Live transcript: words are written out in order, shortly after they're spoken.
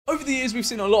Over the years, we've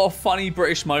seen a lot of funny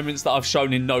British moments that I've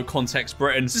shown in No Context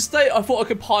Britain. So today, I thought I'd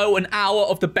compile an hour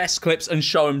of the best clips and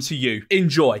show them to you.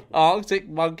 Enjoy. Arctic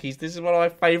monkeys. This is one of my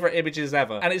favourite images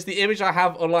ever. And it's the image I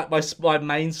have on like my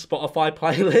main Spotify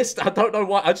playlist. I don't know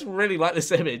why. I just really like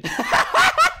this image.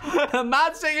 A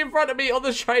man sitting in front of me on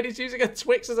the train is using a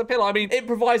Twix as a pillow. I mean,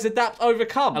 improvise, adapt,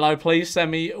 overcome. Hello, please send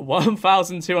me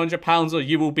 £1,200 or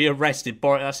you will be arrested.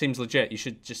 Boris, that seems legit. You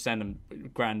should just send him a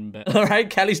grand bit. All right,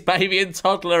 Kelly's baby and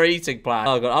toddler eating plan.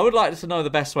 Oh, God. I would like to know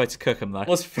the best way to cook them, though.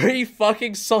 Was 3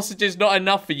 fucking sausages not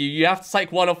enough for you? You have to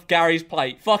take one off Gary's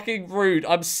plate. Fucking rude.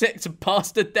 I'm sick to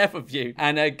bastard death of you.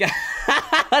 And,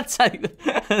 take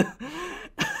the...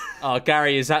 Oh,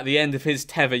 Gary is at the end of his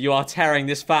tether. You are tearing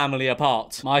this family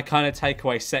apart. My kind of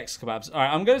takeaway, sex kebabs. All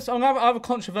right, I'm gonna have a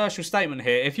controversial statement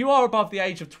here. If you are above the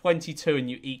age of 22 and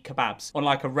you eat kebabs on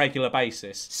like a regular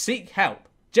basis, seek help.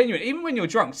 Genuine, even when you're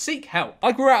drunk, seek help.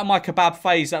 I grew out of my kebab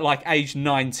phase at like age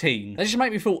 19. They just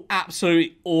make me feel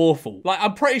absolutely awful. Like,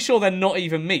 I'm pretty sure they're not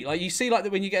even meat. Like, you see like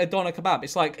that when you get a doner kebab,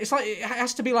 it's like it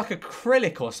has to be like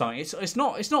acrylic or something. It's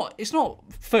not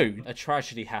food. A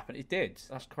tragedy happened. It did.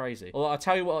 That's crazy. Well, I'll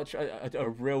tell you what, a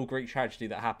real Greek tragedy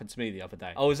that happened to me the other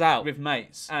day. I was out with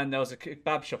mates and there was a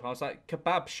kebab shop. I was like,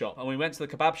 kebab shop. And we went to the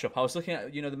kebab shop. I was looking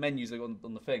at, you know, the menus on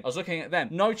the thing. I was looking at them.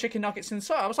 No chicken nuggets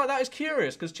inside. I was like, that is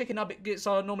curious because chicken nuggets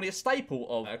are normally a staple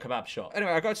of a kebab shop.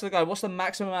 Anyway, I go to the guy, what's the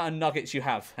maximum amount of nuggets you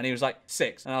have? And he was like,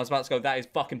 6. And I was about to go, that is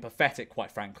fucking pathetic,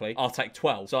 quite frankly. I'll take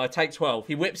 12. So I take 12.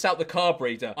 He whips out the carb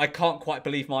reader. I can't quite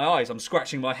believe my eyes. I'm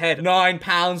scratching my head.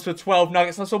 £9 for 12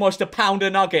 nuggets. That's almost £1 a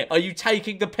nugget. Are you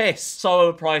taking the piss?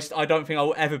 So overpriced, I don't think I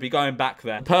will ever be going back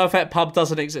there. Perfect pub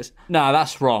doesn't exist. Nah,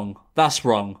 that's wrong. That's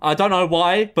wrong. I don't know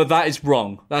why, but that is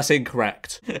wrong. That's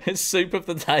incorrect. It's soup of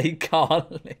the day,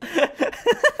 Carly.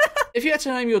 If you had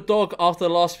to name your dog after the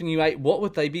last thing you ate, what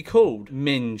would they be called?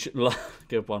 Minge.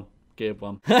 Good one. Good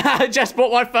one. I just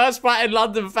bought my first flat in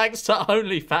London thanks to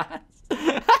OnlyFans. Do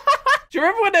you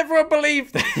remember when everyone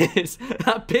believed this?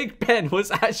 That Big Ben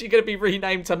was actually going to be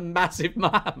renamed to Massive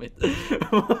Mohammed.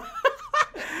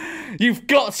 You've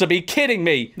got to be kidding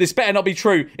me. This better not be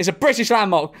true. It's a British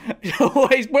landmark. It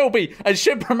always will be and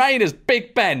should remain as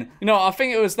Big Ben. You know, I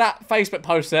think it was that Facebook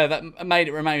post there that made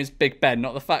it remain as Big Ben,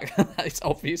 not the fact that it's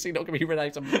obviously not going to be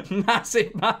renamed to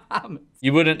Massive Mohammed.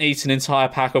 You wouldn't eat an entire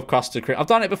pack of custard cream. I've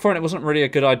done it before and it wasn't really a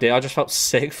good idea. I just felt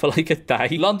sick for like a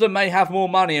day. London may have more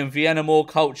money and Vienna more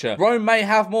culture. Rome may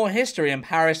have more history and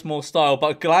Paris more style,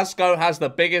 but Glasgow has the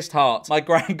biggest heart. My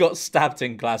gran got stabbed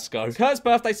in Glasgow. Kurt's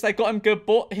birthday today, got him good,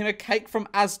 bought him a cake from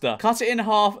Asda. Cut it in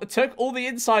half, took all the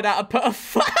inside out and put a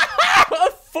full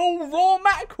raw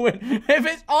macquin with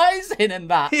its eyes in and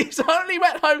that. He's only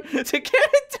went home to give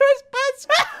it to his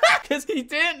best because he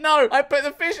didn't know I put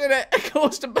the fish in it and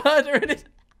caused a murder in it.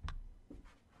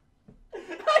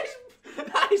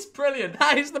 That is brilliant.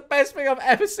 That is the best thing I've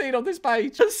ever seen on this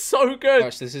page. It's so good.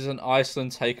 Gosh, this is an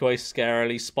Iceland takeaway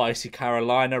scarily spicy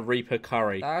Carolina Reaper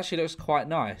curry. That actually looks quite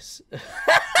nice.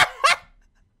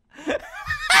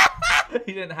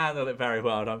 He didn't handle it very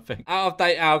well, I don't think.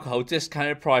 Out-of-date alcohol,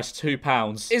 discounted price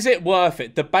 £2. Is it worth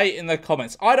it? Debate in the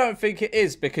comments. I don't think it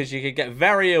is because you could get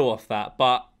very ill off that,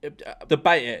 but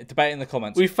debate it. Debate in the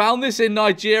comments. We found this in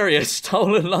Nigeria,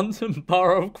 stolen London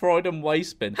Borough of Croydon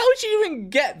waste bin. How would you even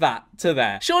get that to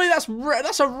there? Surely that's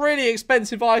a really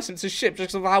expensive item to ship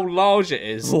just because of how large it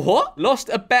is. What? Lost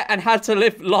a bet and had to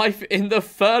live life in the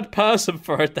third person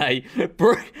for a day.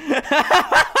 What?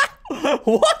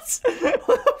 What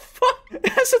the fuck?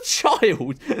 That's a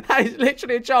child. That is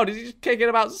literally a child. He's just kicking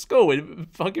about school in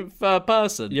fucking third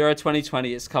person. Euro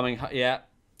 2020, it's coming. Yeah.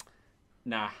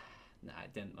 Nah,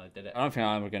 it didn't, did it? I don't think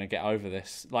I'm ever going to get over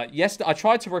this. Like, yesterday, I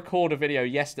tried to record a video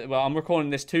yesterday. Well, I'm recording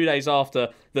this 2 days after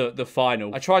the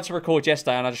final. I tried to record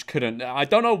yesterday and I just couldn't. I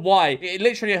don't know why. It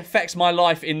literally affects my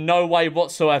life in no way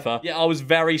whatsoever. Yeah, I was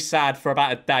very sad for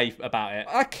about a day about it.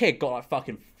 That kid got like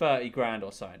fucking 30 grand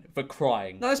or something for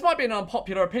crying. Now, this might be an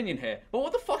unpopular opinion here, but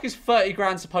what the fuck is 30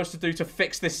 grand supposed to do to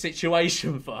fix this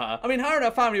situation for her? I mean, her and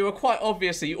her family were quite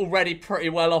obviously already pretty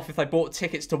well off if they bought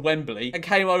tickets to Wembley and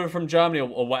came over from Germany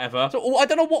or whatever. So I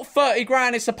don't know what 30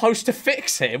 grand is supposed to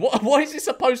fix here. What is it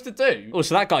supposed to do?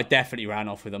 Also, that guy definitely ran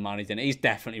off with the money, didn't he? He's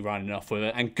definitely running off with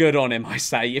it. And good on him, I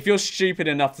say. If you're stupid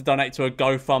enough to donate to a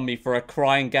GoFundMe for a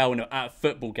crying girl at a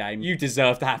football game, you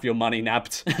deserve to have your money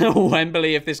nabbed.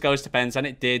 Wembley, if this goes to pens, and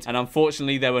it did. And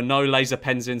unfortunately, there were no laser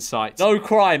pens in sight. No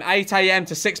crime. 8 a.m.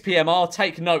 to 6 p.m. I'll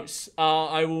take notes.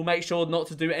 I will make sure not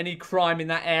to do any crime in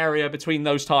that area between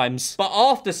those times. But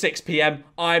after 6 p.m.,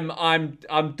 I'm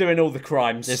doing all the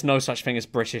crimes. There's no such thing as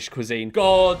British cuisine.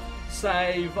 God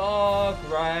save our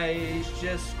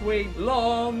gracious queen.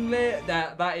 Long live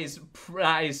that is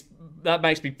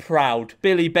makes me proud.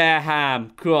 Billy Bear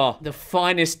Ham. God, the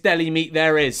finest deli meat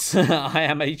there is. I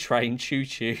am a train.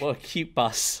 Choo-choo. What a cute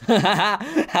bus.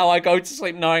 How I go to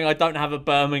sleep knowing I don't have a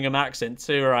Birmingham accent.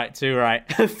 Too right, too right.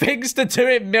 Things to do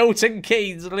in Milton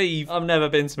Keynes. Leave. I've never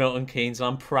been to Milton Keynes, and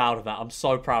I'm proud of that. I'm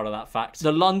so proud of that fact.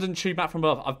 The London Tube map from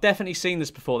above. I've definitely seen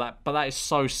this before, but that is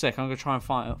so sick. I'm going to try and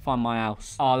find my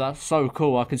house. Oh, that's so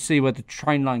cool. I can see where the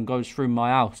train line goes through my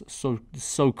house. It's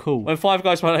so cool. When Five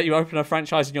Guys won't let you open a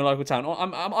franchise in your local town.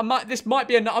 This might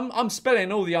be I'm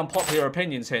spilling all the unpopular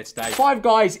opinions here today. Five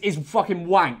Guys is fucking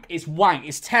wank. It's wank.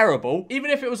 It's terrible. Even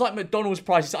if it was like McDonald's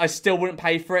prices, I still wouldn't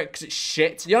pay for it because it's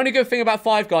shit. The only good thing about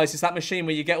Five Guys is that machine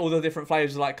where you get all the different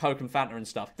flavors like Coke and Fanta and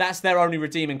stuff. That's their only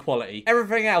redeeming quality.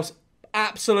 Everything else,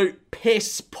 absolute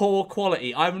piss poor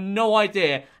quality. I have no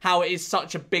idea how it is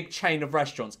such a big chain of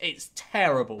restaurants. It's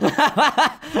terrible.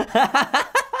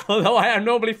 Although I am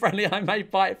normally friendly, I may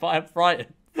bite if I am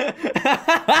frightened.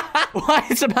 Why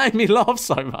is it making me laugh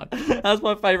so much? That's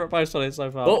my favourite post on it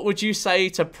so far. What would you say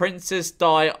to Princess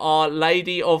Di, Our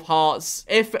Lady of Hearts,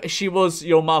 if she was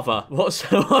your mother? What's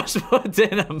for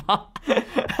dinner, Mum?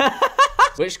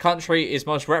 Which country is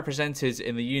most represented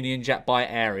in the Union Jack by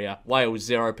area? Wales,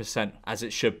 0%, as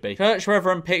it should be. Church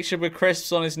Reverend pictured with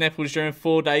crisps on his nipples during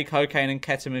 4-day cocaine and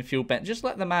ketamine fueled bent. Just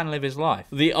let the man live his life.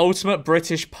 The ultimate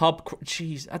British pub.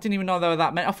 Jeez, I didn't even know there were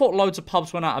that many. I thought loads of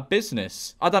pubs went out of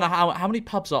business. I don't know how many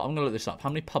pubs are. I'm gonna look this up. How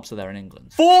many pubs are there in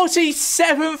England?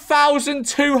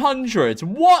 47,200.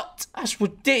 What? That's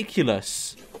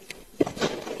ridiculous.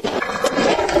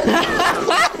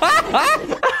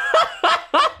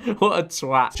 What a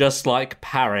twat. Just like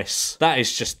Paris. That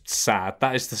is just sad.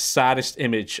 That is the saddest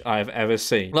image I have ever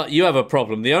seen. Like, you have a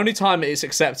problem. The only time it's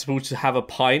acceptable to have a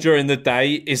pint during the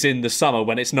day is in the summer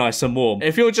when it's nice and warm.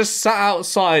 If you're just sat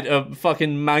outside of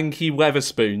fucking manky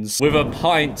Weatherspoons with a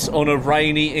pint on a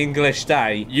rainy English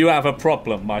day, you have a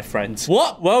problem, my friend.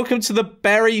 What? Welcome to the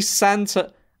Berry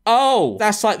Santa... Oh,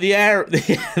 that's like the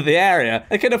area.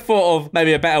 I could have thought of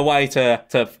maybe a better way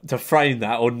to frame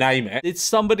that or name it. Did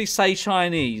somebody say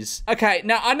Chinese? Okay,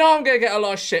 now I know I'm going to get a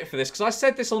lot of shit for this because I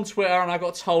said this on Twitter and I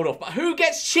got told off, but who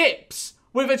gets chips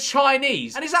with a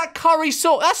Chinese? And is that curry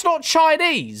sauce? That's not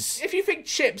Chinese. If you think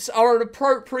chips are an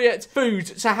appropriate food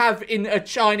to have in a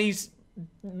Chinese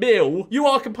meal, you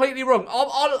are completely wrong.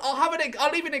 I'll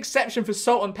leave an exception for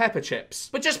salt and pepper chips,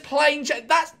 but just plain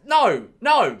that's no,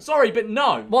 sorry, but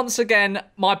no. Once again,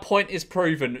 my point is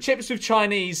proven. Chips with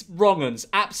Chinese, wrong-uns,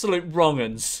 absolute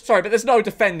wrong-uns. Sorry, but there's no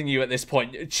defending you at this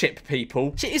point, chip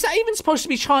people. Is that even supposed to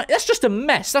be Chinese? That's just a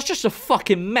mess. That's just a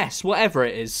fucking mess, whatever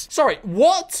it is. Sorry,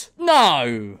 what?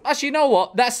 No. Actually, you know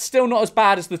what? That's still not as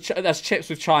bad as as chips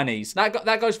with Chinese.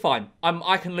 That goes fine.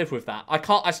 I can live with that.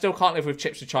 I still can't live with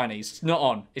chips with Chinese. It's not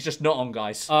on. It's just not on,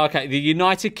 guys. Okay, the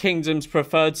United Kingdom's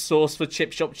preferred source for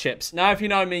chip shop chips. Now, if you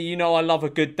know me, you know I love a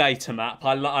good data map.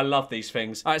 I love these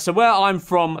things. All right, so where I'm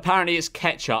from, apparently it's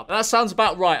ketchup. That sounds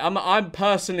about right. I'm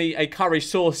personally a curry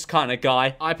sauce kind of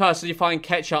guy. I personally find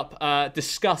ketchup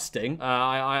disgusting.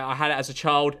 I had it as a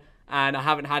child, and I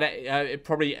haven't had it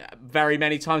probably very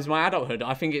many times in my adulthood.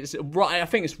 I think it's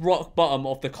rock bottom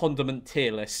of the condiment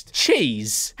tier list.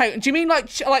 Cheese. Hey, do you mean like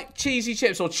cheesy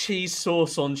chips or cheese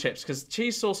sauce on chips? Because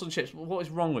cheese sauce on chips, what is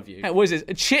wrong with you? Hey, what is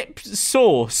this? Chip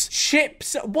sauce.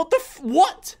 Chips.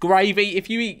 What?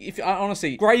 Gravy.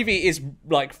 Honestly, gravy is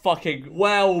like fucking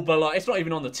well below. It's not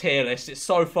even on the tier list. It's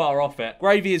so far off it.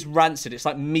 Gravy is rancid. It's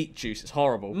like meat juice. It's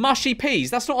horrible. Mushy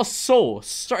peas. That's not a sauce.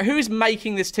 Sorry, who is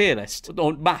making this tier list?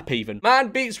 Or map even? Man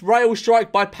beats rail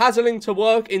strike by paddling to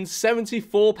work in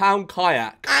 74-pound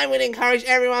kayak. I would encourage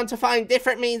everyone to find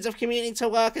different means of commuting to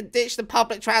work and ditch the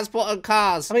public transport and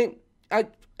cars. I mean, I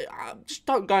just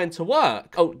don't go into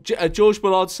work. Oh, George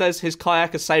Bullard says his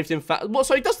kayak has saved him What,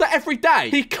 so he does that every day?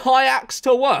 He kayaks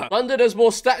to work. London has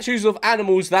more statues of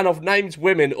animals than of named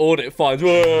women, audit finds.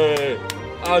 Whoa.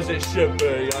 As it should be,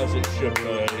 as it should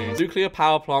be. Nuclear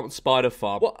power plant spider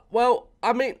farm. What? Well,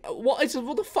 I mean, what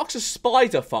the fuck's a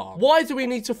spider farm? Why do we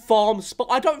need to farm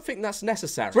I don't think that's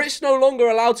necessary. Brits no longer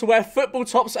allowed to wear football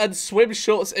tops and swim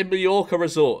shorts in Mallorca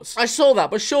resorts. I saw that,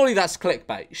 but surely that's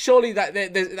clickbait. Surely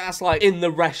that's like in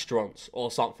the restaurants or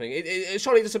something. It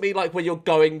surely doesn't mean like when you're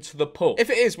going to the pool.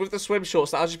 If it is with the swim shorts,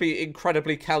 that'll just be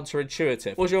incredibly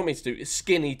counterintuitive. What do you want me to do?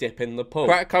 Skinny dip in the pool.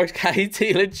 Crack cocaine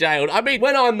dealer jailed. I mean,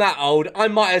 when I'm that old, I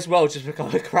might as well just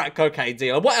become a crack cocaine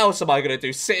dealer. What else am I going to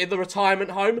do? Sit in the retirement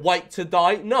home? Wait to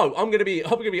die? No, I'm going to be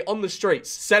on the streets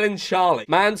selling Charlie.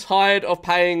 Man tired of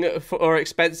paying for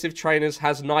expensive trainers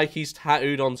has Nikes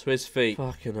tattooed onto his feet.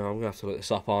 Fucking hell, I'm going to have to look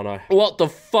this up, aren't I? What the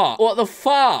fuck? What the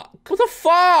fuck? What the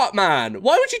fuck, man?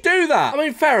 Why would you do that? I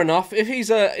mean, fair enough. If he's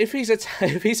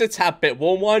a tad bit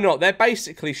warm, why not? They're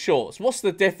basically shorts. What's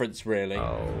the difference, really?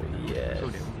 Oh, yes.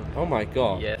 Oh my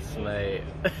god. Yes, mate.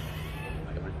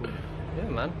 Yeah,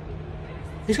 man.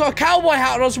 He's got a cowboy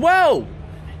hat on as well.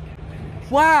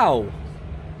 Wow.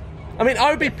 I mean, I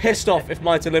would be pissed off if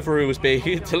my delivery was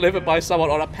being delivered by someone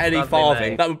on a penny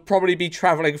farthing. That would probably be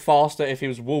travelling faster if he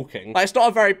was walking. Like, it's not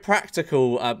a very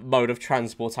practical mode of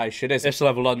transportation, is it? This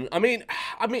level London. I mean,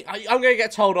 I'm going to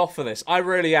get told off for this. I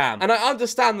really am. And I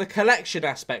understand the collection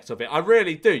aspect of it. I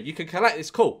really do. You can collect.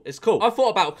 It's cool. It's cool. I thought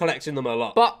about collecting them a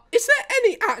lot. But is there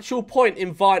any actual point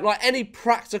in vinyl, like any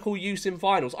practical use in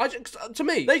vinyls? To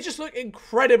me, they just look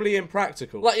incredibly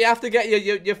impractical. Like, you have to get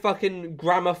your fucking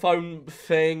gramophone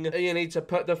thing. You need to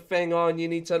put the thing on. You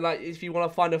need to, like, if you want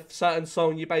to find a certain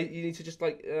song, you need to just,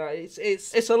 like,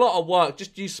 it's a lot of work.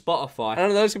 Just use Spotify.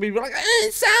 And those can be like,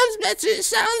 it sounds better. It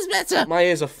sounds better. My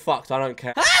ears are fucked. I don't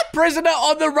care. Prisoner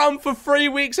on the run for 3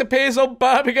 weeks appears on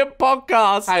Birmingham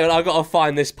podcast. Hang on, I gotta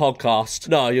find this podcast.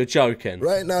 No, you're joking.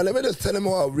 Right now, let me just tell him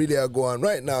what really are going on.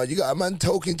 Right now, you got a man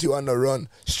talking to you on the run,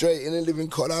 straight in the living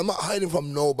color. I'm not hiding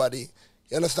from nobody.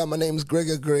 You understand? My name's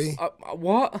Gregor Gray.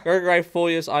 What? Gregor Gray,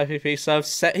 4 years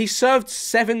IPP, he served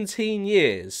 17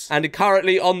 years and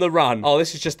currently on the run. Oh,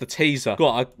 this is just the teaser.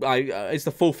 God, is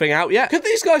the full thing out yet? Could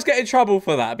these guys get in trouble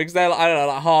for that? Because they're, like, I don't know,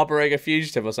 like harbouring a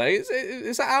fugitive or something.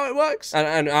 Is that how it works?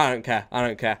 And I don't care. I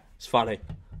don't care. It's funny.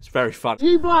 It's very funny.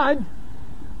 You blind?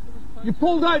 You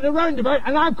pulled out the roundabout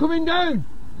and I'm coming down.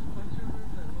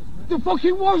 The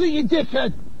fucking was it, you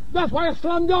dickhead? That's why I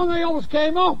slammed on, they almost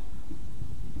came off.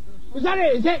 Was that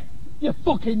it, is it? You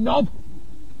fucking knob.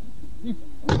 You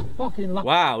fucking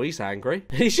wow, he's angry.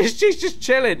 He's just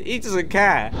chilling. He doesn't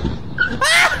care.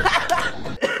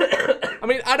 I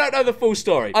mean, I don't know the full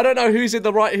story. I don't know who's in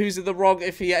the right, who's in the wrong,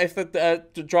 if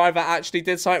the driver actually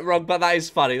did something wrong, but that is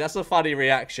funny. That's a funny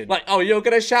reaction. Like, oh, you're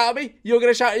gonna shout at me? You're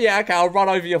gonna shout? Yeah, okay, I'll run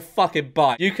over your fucking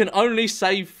bike. You can only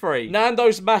save 3.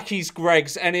 Nando's, Mackey's,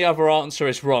 Greg's, any other answer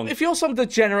is wrong. If you're some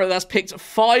degenerate that's picked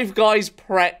Five Guys,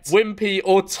 Pret, Wimpy,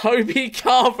 or Toby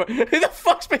Carver, who the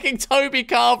fuck's picking Toby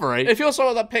Carvery? If you're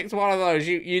someone that picked one of those,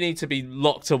 you need to be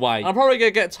locked away. I'm probably gonna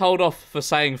get told off for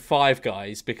saying Five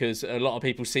Guys, because a lot of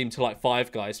people seem to like Five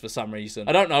Guys for some reason.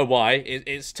 I don't know why.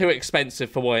 It's too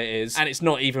expensive for what it is, and it's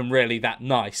not even really that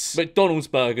nice. McDonald's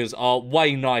burgers are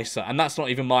way nicer, and that's not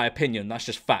even my opinion. That's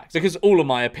just fact. Because all of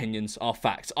my opinions are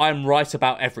fact. I am right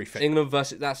about everything. England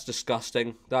versus... That's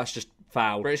disgusting. That's just...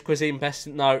 foul. British cuisine best...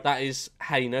 No, that is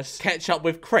heinous. Ketchup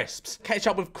with crisps.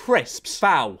 Ketchup with crisps.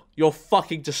 Foul. You're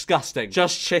fucking disgusting.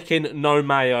 Just chicken, no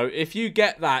mayo. If you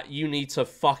get that, you need to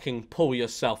fucking pull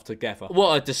yourself together.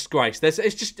 What a disgrace.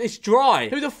 It's dry.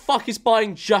 Who the fuck is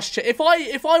buying just chicken?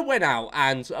 If I went out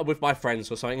and with my friends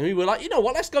or something, who were like, you know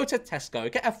what, let's go to Tesco,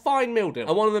 get a fine meal deal,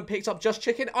 and one of them picked up just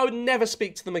chicken, I would never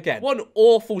speak to them again. What an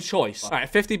awful choice. All right,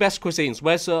 50 best cuisines.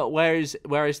 Where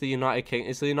is the United Kingdom?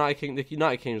 Is the United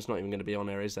Kingdom's not even going to be on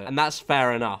there, is it? And that's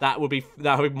fair enough. That would be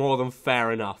more than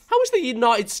fair enough. How is the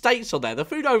United States on there? The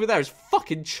food over there is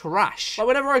fucking trash. Like,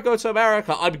 whenever I go to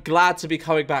America, I'm glad to be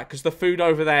coming back because the food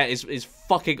over there is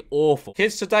fucking awful.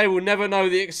 Kids today will never know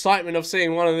the excitement of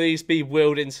seeing one of these be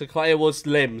wheeled into clay. It was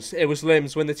limbs. It was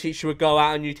limbs when the teacher would go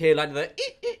out and you'd hear like the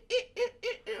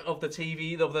of the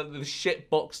TV, of the shit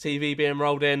box TV being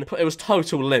rolled in. It was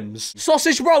total limbs.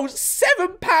 Sausage rolls,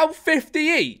 £7.50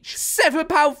 each.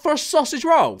 £7 for a sausage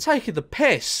roll. Taking the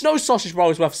piss. No sausage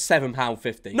roll is worth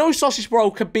 £7.50. No sausage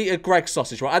roll could beat a Greggs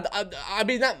sausage roll. I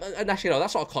mean, and actually, no,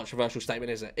 that's not a controversial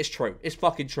statement, is it? It's true. It's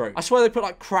fucking true. I swear they put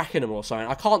like crack in them or something.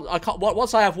 I can't,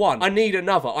 once I have one, I need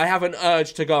another. I have an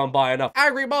urge to go and buy another.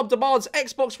 Angry Mum demands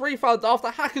Xbox refund after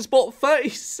hackers bought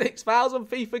 36,000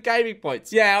 FIFA gaming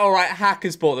points. Yeah, alright,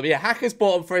 hackers bought them. Yeah, hackers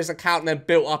bought them for his account and then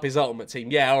built up his ultimate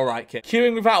team. Yeah, alright, kid.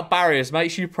 Queuing without barriers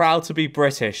makes you proud to be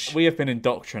British. We have been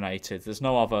indoctrinated. There's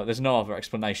no other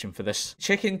explanation for this.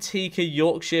 Chicken tikka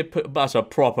Yorkshire, that's a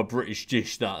proper British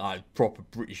dish, that, like, proper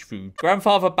British food.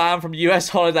 Grandfather banned from US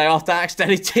holiday after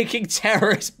accidentally taking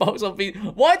terrorist box on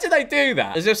video. Why do they do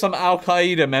that? As if some Al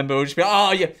Qaeda member would just be like,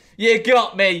 oh, you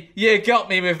got me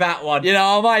with that one. You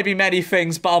know, I may be many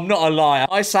things, but I'm not a liar.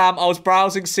 Hi Sam, I was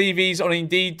browsing CVs on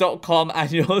Indeed.com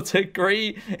and your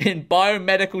degree in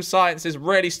biomedical sciences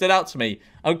really stood out to me.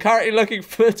 I'm currently looking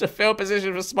to fill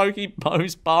position for Smoky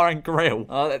Bones Bar and Grill.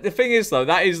 The thing is, though,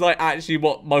 that is like actually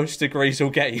what most degrees will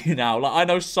get you now. Like, I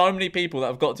know so many people that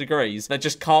have got degrees that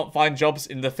just can't find jobs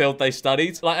in the field they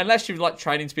studied. Like, unless you're like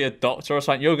training to be a doctor or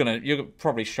something, you're gonna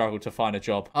probably struggle to find a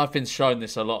job. I've been shown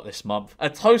this a lot this month. A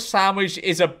toast sandwich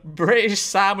is a British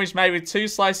sandwich made with 2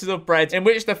 slices of bread, in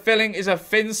which the filling is a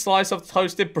thin slice of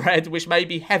toasted bread, which may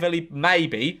be heavily,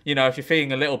 you know, if you're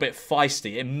feeling a little bit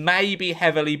feisty, it may be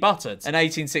heavily buttered. An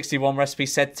 1861 recipe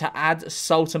said to add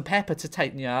salt and pepper to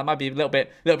taste. Yeah, that might be a little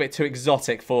bit too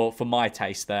exotic for my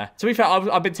taste there. To be fair,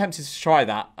 I've been tempted to try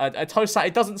that. A toast salad,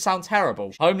 it doesn't sound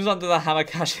terrible. Homes under the hammer,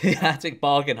 cash in the attic,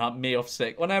 bargain hunt, me off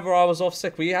sick. Whenever I was off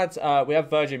sick, we had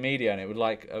Virgin Media, and it would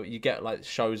like you get like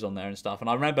shows on there and stuff. And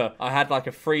I remember I had like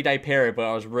a 3-day period where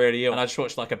I was really ill, and I just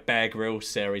watched like a Bear Grylls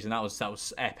series, and that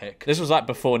was epic. This was like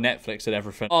before Netflix and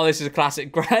everything. Oh, this is a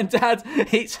classic. Granddad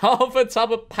eats half a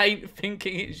tub of paint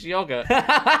thinking it's yogurt.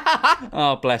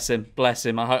 Oh, bless him, bless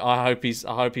him. I hope he's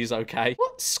okay.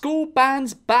 What? School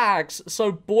bans bags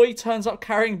so boy turns up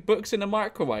carrying books in a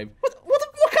microwave.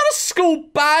 What kind of school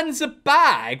bans a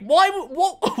bag? What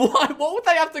would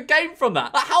they have to gain from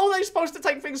that? Like, how are they supposed to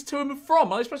take things to and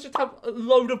from? Are they supposed to have a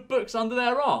load of books under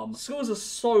their arm? Schools are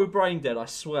so brain dead, I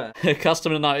swear.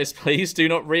 Customer notice, please do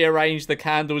not rearrange the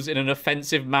candles in an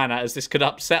offensive manner, as this could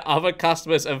upset other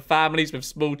customers and families with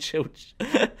small children.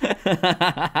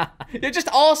 You're just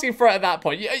asking for it at that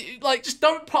point. Like, just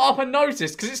don't put up a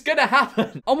notice, because it's gonna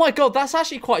happen. Oh my god, that's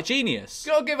actually quite genius.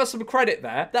 Gotta give us some credit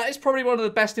there. That is probably one of the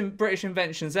best British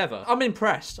inventions ever. I'm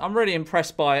impressed. I'm really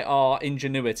impressed by our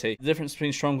ingenuity. The difference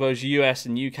between Strongbows US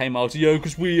and UK malts,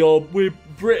 because we're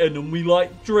Britain and we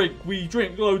like drink. We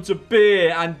drink loads of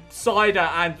beer and cider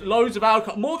and loads of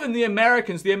alcohol. More than the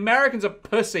Americans. The Americans are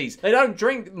pussies. They don't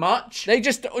drink much. They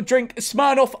just drink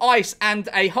Smirnoff Ice and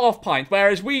a half pint,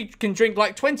 whereas we can drink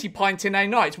like 20 pints in a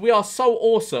night. We are so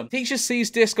awesome. Teacher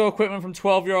seized disco equipment from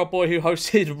 12-year-old boy who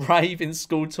hosted rave in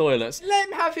school toilets. Let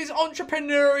him have his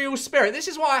entrepreneurial spirit. This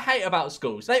is what I hate about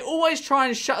schools. They always try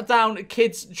and shut down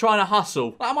kids trying to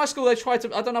hustle. Like at my school, they tried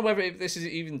to, I don't know whether this is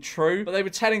even true, but they were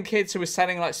telling kids who were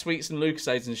selling like sweets and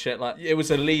Lucasades and shit, like it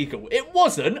was illegal. It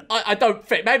wasn't. I don't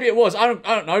think. Maybe it was. I don't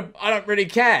know. I don't really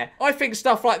care. I think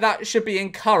stuff like that should be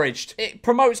encouraged. It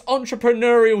promotes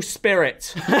entrepreneurial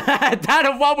spirit. Dad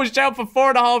of one was jailed for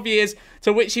 4.5 years,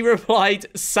 to which he replied,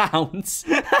 sounds.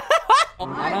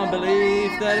 I don't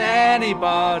believe that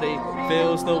anybody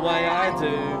feels the way I do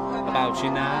about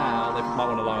you now. They might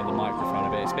want to lower the microphone a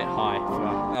bit. It's a bit high.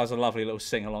 That was a lovely little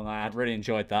sing-along I had. Really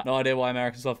enjoyed that. No idea why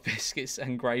Americans love biscuits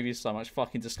and gravy so much.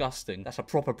 Fucking disgusting. That's a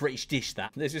proper British dish,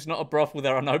 that. This is not a brothel.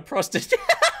 There are no prostitutes.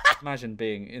 Imagine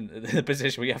being in the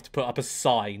position where you have to put up a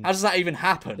sign. How does that even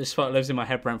happen? This photo lives in my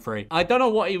head rent free. I don't know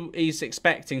what he's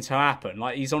expecting to happen.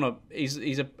 Like he's on a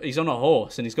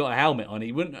horse and he's got a helmet on.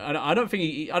 He wouldn't. I don't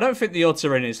think the odds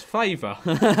are in his favour.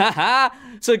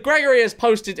 So Gregory has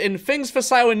posted in things for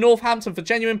sale in Northampton for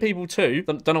genuine people too.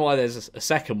 Don't know why there's a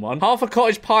second one. Half a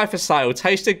cottage pie for sale.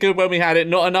 Tasted good when we had it.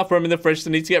 Not enough room in the fridge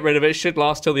to need to get rid of it. Should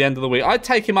last till the end of the week. I'd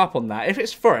take him up on that. If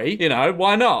it's free, you know,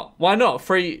 why not? Why not?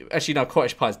 Free. Actually, no,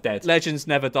 cottage pie's dead. Legends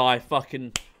never die.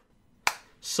 Fucking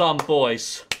some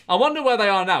boys. I wonder where they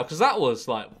are now, because that was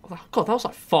like, God, that was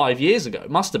like 5 years ago.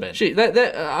 Must have been. Shit,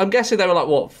 I'm guessing they were like,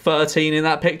 what, 13 in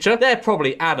that picture? They're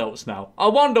probably adults now. I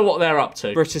wonder what they're up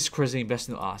to. British cuisine best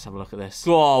in the... Oh, let's have a look at this.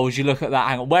 Oh, would you look at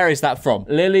that angle? Where is that from?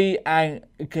 Lily and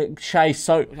Chase.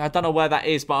 So I don't know where that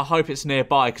is, but I hope it's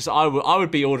nearby, because I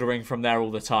would be ordering from there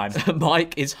all the time.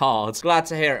 Mike is hard. Glad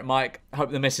to hear it, Mike.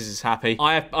 Hope the missus is happy.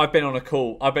 I've been on a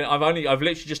call. I've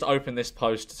literally just opened this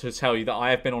post to tell you that I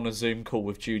have been on a Zoom call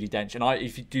with Judi Dench, and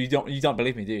if you don't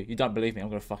believe me, do you? You don't believe me? I'm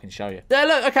gonna fucking show you. There,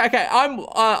 look. Okay.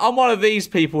 I'm one of these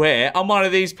people here. I'm one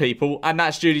of these people, and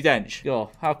that's Judi Dench. Yo,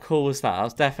 how cool is that? That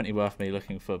was definitely worth me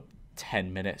looking for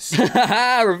 10 minutes.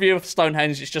 Review of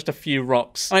Stonehenge. It's just a few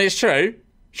rocks. I mean, it's true.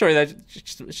 Sure, it's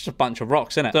just a bunch of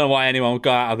rocks, isn't it? Don't know why anyone would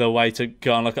go out of their way to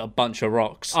go and look at a bunch of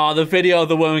rocks. Oh, the video of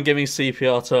the woman giving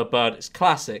CPR to a bird. It's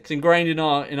classic. It's ingrained in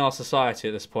our society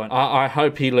at this point. I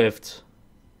hope he lived.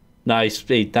 No,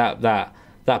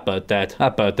 that bird dead.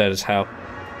 That bird dead as hell.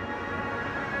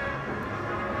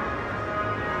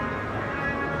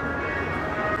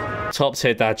 Top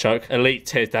tier dad joke. Elite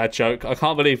tier dad joke. I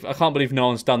can't believe no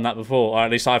one's done that before. Or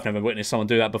at least I've never witnessed someone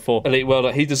do that before. Elite, well,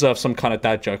 he deserves some kind of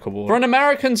dad joke award. For an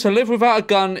American to live without a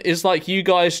gun is like you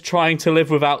guys trying to live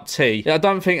without tea. Yeah, I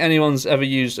don't think anyone's ever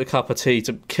used a cup of tea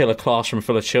to kill a classroom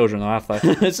full of children, have they?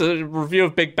 It's a review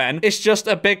of Big Ben. It's just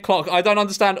a big clock. I don't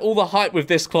understand all the hype with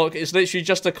this clock. It's literally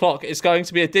just a clock. It's going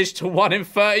to be a digital one in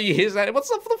 30 years.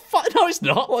 What's up for the fuck? No, it's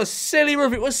not. What a silly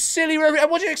review. What a silly review. And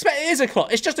what do you expect? It is a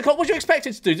clock. It's just a clock. What do you expect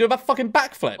it to do? Do a fucking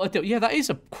backflip? Yeah, that is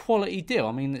a quality deal.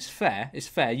 I mean, it's fair. It's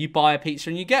fair. You buy a pizza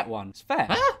and you get one. It's fair.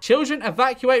 Huh? Children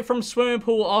evacuate from swimming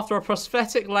pool after a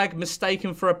prosthetic leg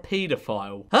mistaken for a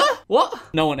paedophile. Huh? What?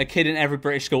 No one, a kid in every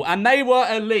British school. And they were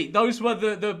elite. Those were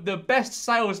the best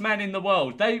salesmen in the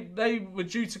world. They were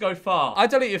due to go far. I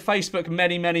deleted Facebook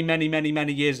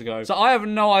many years ago. So I have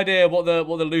no idea what the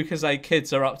Lucozade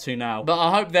kids are up to now. But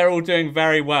I hope they're all doing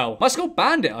very well. My school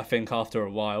banned it, I think, after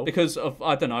a while. Because of,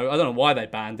 I don't know why they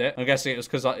banned it. I'm guessing it was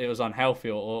because it was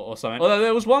unhealthy or something. Although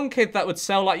there was one kid that would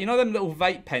sell, like, you know them little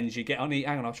vape pens you get on the...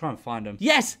 Hang on, I'll try and find them.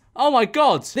 Yes! Oh my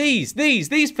god! These things.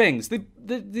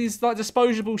 These like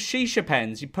disposable shisha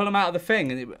pens. You pull them out of the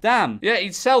thing and damn. Yeah,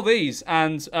 he'd sell these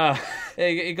and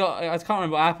he got, I can't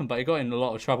remember what happened, but he got in a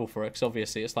lot of trouble for it because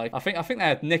obviously it's like, I think they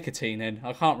had nicotine in.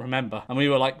 I can't remember. And we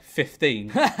were like 15.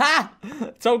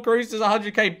 Tom Cruise's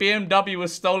 100k BMW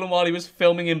was stolen while he was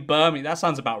filming in Birmingham. That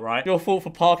sounds about right. Your fault for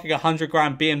parking a 100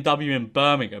 grand BMW in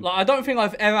Birmingham. Like, I don't think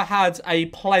I've ever had a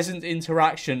pleasant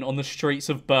interaction on the streets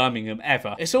of Birmingham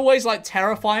ever. It's always like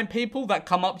terrifying people that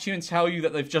come up to you and tell you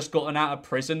that they've just gotten out of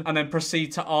prison and then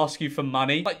proceed to ask you for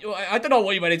money. Like, I don't know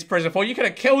what you went into prison for. You could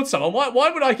have killed someone. Why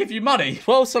would I give you money?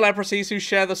 12 celebrities who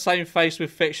share the same face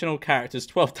with fictional characters.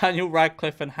 12 Daniel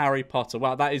Radcliffe and Harry Potter.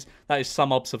 Wow, that is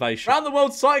some observation. Round the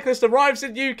world cyclist arrives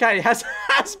in UK, has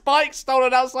bike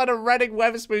stolen outside of Reading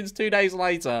Weatherspoons 2 days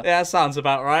later. Yeah, that sounds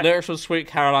about right. Lyrics from Sweet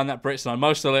Caroline that Brits know.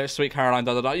 Most of the lyrics, Sweet Caroline,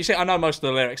 da. You see, I know most of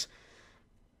the lyrics.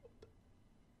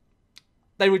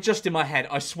 They were just in my head.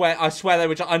 I swear they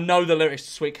were just... I know the lyrics to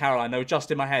Sweet Caroline. They were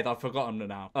just in my head. I've forgotten them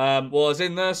now. Was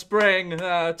in the spring,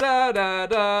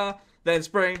 da. Then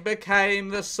spring became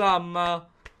the summer.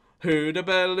 Who'd have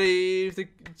believed...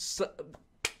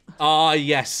 Ah,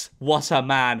 yes. What a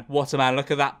man. What a man. Look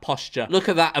at that posture. Look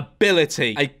at that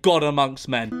ability. A god amongst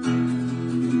men.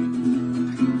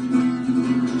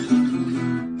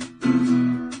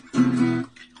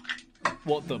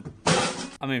 What the...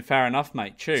 I mean, fair enough,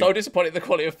 mate. True. So disappointed in the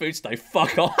quality of food today.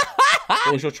 Fuck off.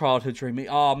 What was your childhood dream?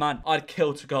 Oh, man. I'd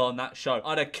kill to go on that show.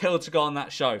 I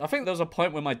think there was a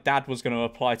point where my dad was going to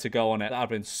apply to go on it. That would have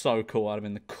been so cool. I'd have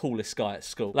been the coolest guy at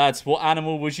school. Lads, what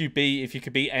animal would you be if you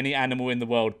could be any animal in the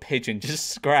world? Pigeon. Just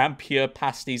scram pure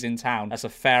pasties in town. That's a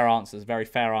fair answer. It's a very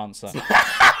fair answer.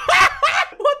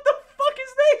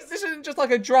 This isn't just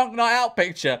like a drunk night out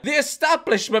picture. The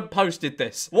establishment posted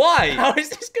this. Why? How is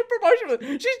this good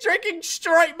promotion? She's drinking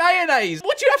straight mayonnaise.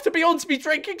 What do you have to be on to be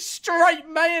drinking straight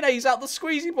mayonnaise out the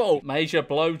squeezy ball? Major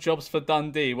blowjobs for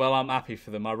Dundee. Well, I'm happy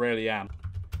for them. I really am.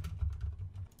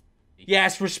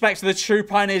 Yes, respect to the true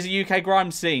pioneers of UK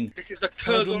grime scene. This is the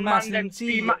Curzon Mandem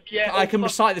C-Mac, yeah. I can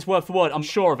recite this word for word, I'm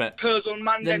sure of it. Curzon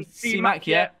Mandem C-Mac,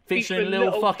 yeah. Featuring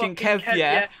little fucking Kev,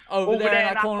 yeah. Over there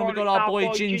in that corner we got our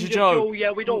boy Ginger Joe. Yeah,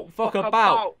 we don't fuck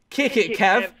about. Kick it,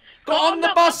 Kev. Got on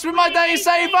the bus with my day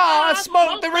saver.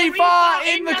 Smoked the reefer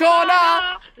in the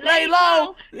corner. Lay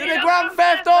low in the Grand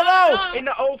Theft Auto. In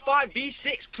the 05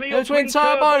 V6 Clio twin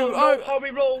turbo. Oh, we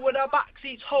roll with our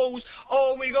backseats hose.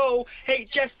 Oh, we go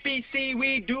HSBC.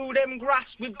 We do them grass.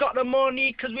 We've got the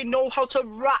money because we know how to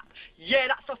rap. Yeah,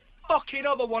 that's a fucking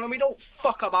other one, and we don't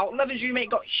fuck about. Levers you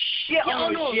mate got shit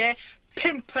on us, yeah.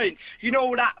 Pimping. You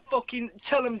know that fucking...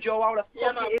 Tell him, Joe, how the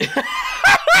fuck it is.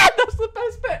 That's the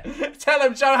best bit. Tell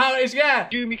him, Joe, how it is, yeah.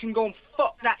 Doom, you can go and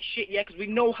fuck that shit, yeah, because we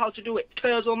know how to do it.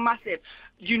 Curzon massive.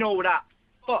 You know that.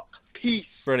 Fuck. Peace.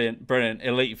 Brilliant, brilliant.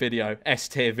 Elite video.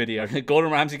 S-tier video. Gordon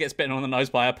Ramsay gets bitten on the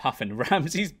nose by a puffin.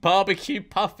 Ramsay's barbecue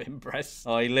puffin breast.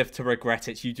 Oh, he lived to regret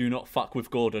it. You do not fuck with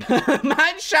Gordon.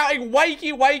 Man shouting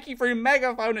wakey wakey through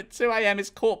megaphone at 2 AM is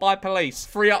caught by police.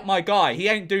 Free up my guy. He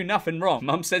ain't do nothing wrong.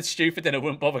 Mum said stew for dinner,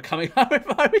 wouldn't bother coming home if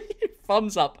I were you.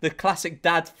 Thumbs up. The classic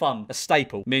dad fun. A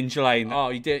staple. Minge Lane. Oh,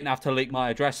 you didn't have to leak my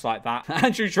address like that.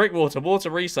 Andrew Drinkwater, Water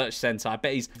Research Centre. I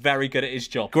bet he's very good at his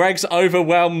job. Greg's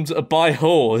overwhelmed by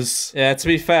whores. Yeah, to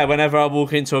be fair, whenever I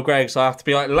walk into a Greg's, I have to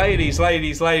be like, ladies,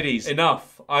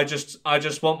 enough. I just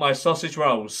want my sausage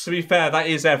rolls. To be fair, that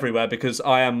is everywhere because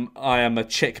I am a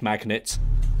chick magnet.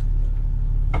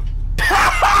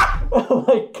 Oh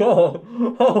my god.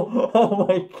 Oh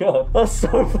my god. That's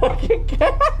so fucking good.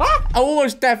 I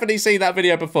almost definitely seen that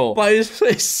video before, but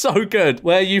it's so good.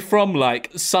 Where are you from,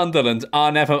 like, Sunderland?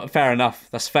 Never. Fair enough.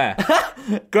 That's fair.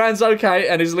 Grand's okay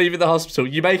and is leaving the hospital.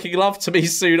 You making love to me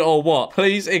soon or what?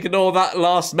 Please ignore that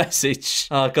last message.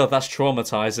 Oh god, that's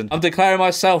traumatizing. I'm declaring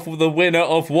myself the winner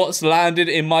of What's Landed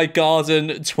in My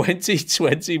Garden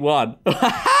 2021.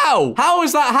 How? How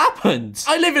has that happened?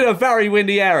 I live in a very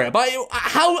windy area, but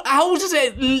how does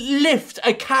it lift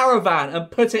a caravan and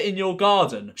put it in your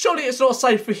garden? Surely it's not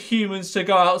safe for humans to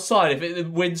go outside if the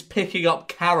wind's picking up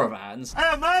caravans.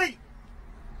 Hey, mate!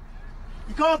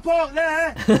 You can't park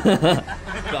there!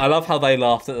 I love how they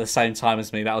laughed at the same time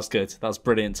as me. That was good. That was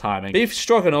brilliant timing. Beef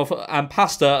stroganoff and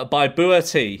pasta by Bua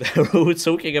T. They're all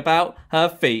talking about her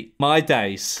feet. My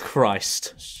days.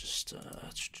 Christ.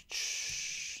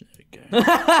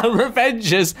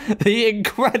 Revengers, the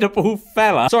incredible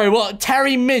fella. Sorry, what?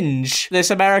 Terry Minge.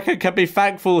 This American can be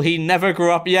thankful he never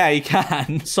grew up. Yeah, he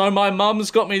can. So my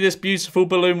mum's got me this beautiful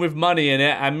balloon with money in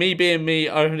it, and me being me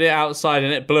opened it outside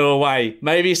and it blew away.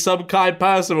 Maybe some kind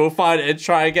person will find it and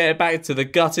try and get it back to the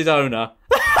gutted owner.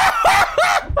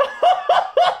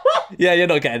 Yeah, you're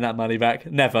not getting that money back.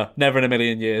 Never. Never in a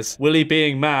million years. Willie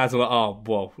being mad, like, oh,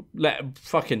 well,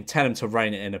 fucking tell him to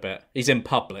rein it in a bit. He's in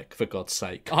public, for God's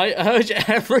sake. I urge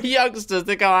every youngster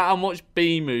to go out and watch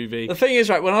B-Movie. The thing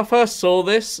is, right, when I first saw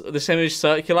this image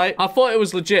circulate, I thought it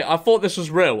was legit. I thought this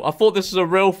was real. I thought this was a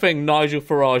real thing Nigel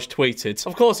Farage tweeted.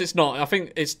 Of course it's not. I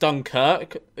think it's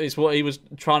Dunkirk is what he was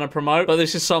trying to promote, but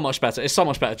this is so much better. It's so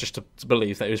much better just to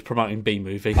believe that he was promoting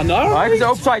B-Movie. I know. Why is it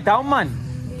upside down, man?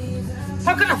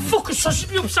 How can a fucking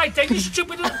sausage be upside down, you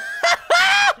stupid little...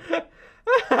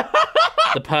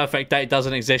 The perfect date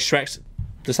doesn't exist. Shrek's...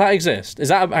 Does that exist? Is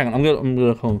that... Hang on, I'm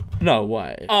gonna call... No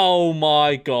way. Oh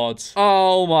my god.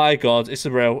 Oh my god. It's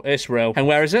real. It's real. And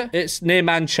where is it? It's near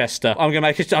Manchester. I'm gonna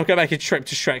make a trip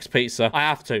to Shrek's Pizza. I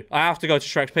have to. I have to go to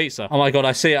Shrek's Pizza. Oh my god,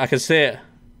 I see it. I can see it.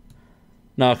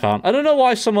 No, I can't. I don't know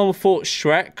why someone thought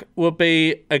Shrek would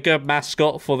be a good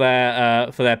mascot for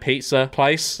their pizza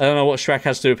place. I don't know what Shrek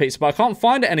has to do with pizza, but I can't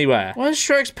find it anywhere. Where's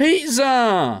Shrek's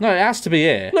Pizza? No, it has to be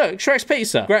here. Look, Shrek's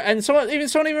Pizza. Great, and someone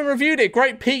even reviewed it.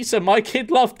 Great pizza. My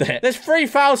kid loved it. There's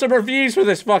 3,000 reviews for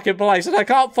this fucking place, and I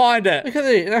can't find it.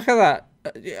 Look at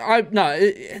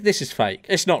that. This is fake.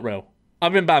 It's not real.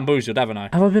 I've been bamboozled, haven't I?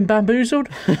 Have I been bamboozled?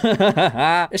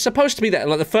 It's supposed to be there,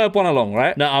 like the third one along,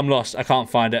 right? No, I'm lost. I can't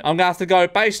find it. I'm gonna have to go,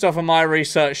 based off of my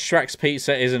research, Shrek's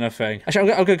Pizza isn't a thing.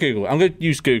 Actually, I'll go Google. I'm gonna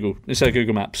use Google instead of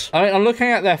Google Maps. I'm looking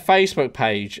at their Facebook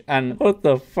page, and what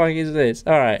the fuck is this?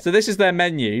 All right, so this is their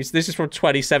menus. This is from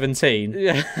 2017.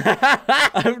 I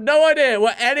have no idea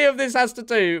what any of this has to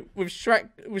do with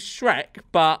Shrek,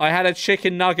 but I had a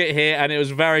chicken nugget here, and it was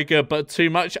very good, but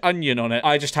too much onion on it.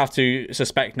 I just have to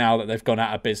suspect now that they've gone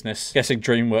out of business. Guessing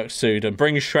DreamWorks sued and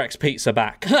bring Shrek's Pizza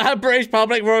back. British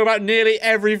public wrong about nearly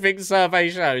everything survey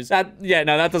shows. That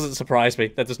doesn't surprise me.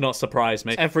 That does not surprise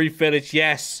me. Every village,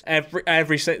 yes.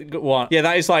 Every single one. Yeah,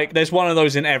 that is like, there's one of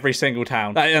those in every single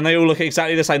town. And they all look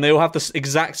exactly the same. They all have the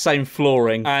exact same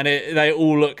flooring. And they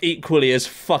all look equally as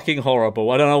fucking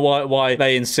horrible. I don't know why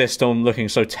they insist on looking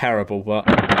so terrible, but...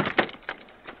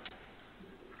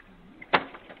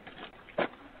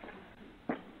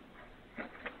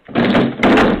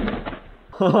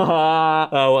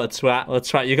 Oh, what a twat. What a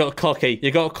twat. You got cocky. You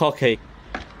got cocky.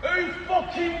 Who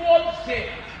fucking wants it?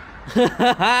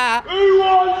 Who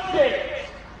wants it?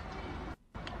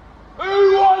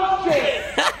 Who wants it?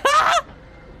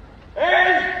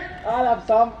 Hey? I'll have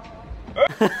some.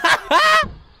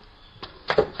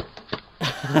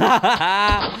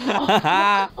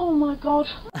 Oh my god.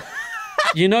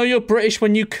 You know you're British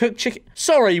when you cook chicken.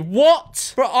 Sorry,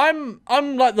 what? Bro,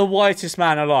 I'm like the whitest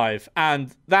man alive,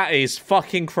 and that is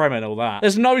fucking criminal. That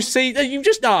there's no seed. You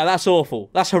just that's awful.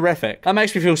 That's horrific. That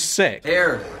makes me feel sick.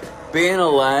 Here, being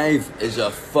alive is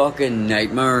a fucking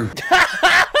nightmare.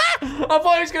 I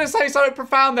thought he was gonna say something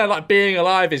profound there, like being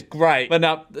alive is great, but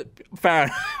no, fair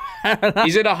enough.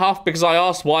 He's in a huff because I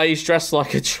asked why he's dressed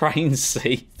like a train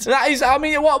seat. That is, I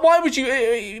mean, why would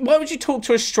you talk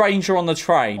to a stranger on the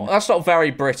train? That's not very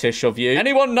British of you.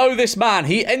 Anyone know this man?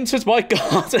 He entered my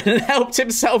garden and helped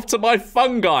himself to my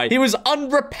fungi. He was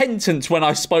unrepentant when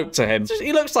I spoke to him.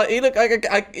 He looks like he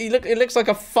looks like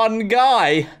a fun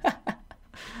guy.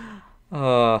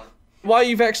 Why are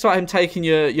you vexed about him taking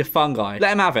your fungi?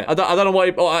 Let him have it. I don't know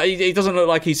what he doesn't look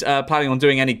like he's planning on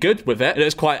doing any good with it. It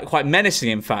looks quite menacing,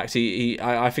 in fact.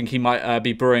 I think he might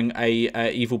be brewing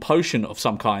a evil potion of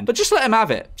some kind. But just let him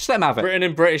have it. Just let him have it. Britain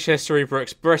in British history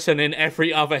books, Britain in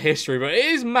every other history book. It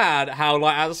is mad how,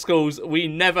 like, at schools, we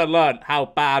never learnt how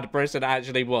bad Britain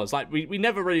actually was. Like, we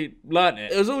never really learnt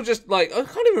it. It was all just, like, I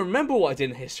can't even remember what I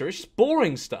did in history. It's just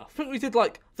boring stuff. I think we did,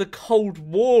 like, the Cold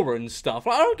War and stuff.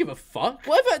 Like, I don't give a fuck.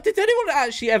 Whatever. Did anyone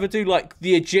actually ever do, like,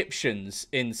 the Egyptians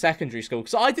in secondary school?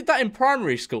 Because I did that in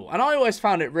primary school, and I always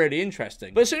found it really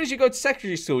interesting. But as soon as you go to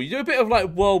secondary school, you do a bit of, like,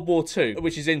 World War II,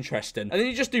 which is interesting. And then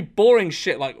you just do boring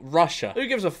shit like Russia. Who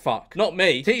gives a fuck? Not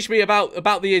me. Teach me about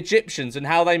the Egyptians and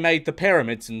how they made the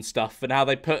pyramids and stuff, and how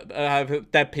they put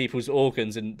dead people's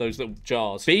organs in those little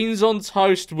jars. Beans on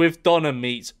toast with doner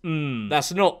meat.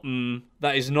 That's not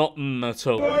That is not at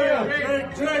all.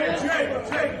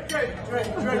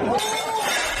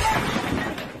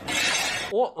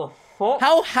 What the fuck?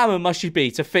 How hammer must you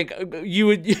be to think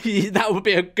that would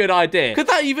be a good idea? Could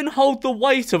that even hold the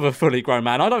weight of a fully grown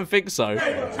man? I don't think so.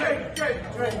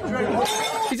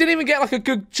 He didn't even get like a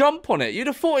good jump on it. You'd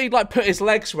have thought he'd like put his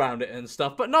legs around it and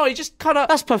stuff, but no, he just kind of.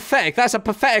 That's pathetic. That's a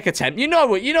pathetic attempt. You know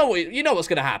what's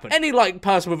gonna happen. Any like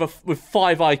person with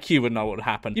 5 IQ would know what would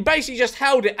happen. You basically just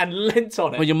held it and leant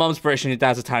on it. When your mum's British and your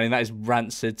dad's Italian, that is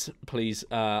rancid. Please,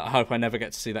 I hope I never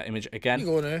get to see that image again. You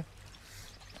go there.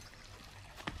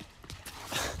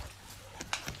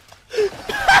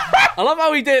 I love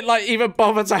how he didn't like even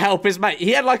bother to help his mate.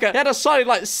 He had a solid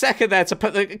like second there to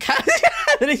put the cat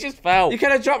and he just fell. You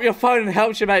could have dropped your phone and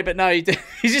helped your mate, but no, he did.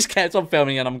 He just kept on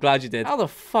filming, and I'm glad you did. How the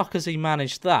fuck has he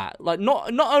managed that? Like,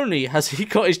 not only has he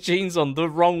got his jeans on the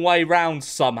wrong way round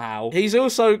somehow, he's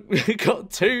also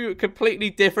got 2 completely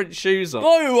different shoes on.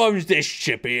 Guy who owns this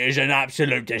chippy is an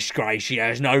absolute disgrace. He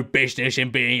has no business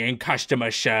in being in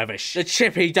customer service. The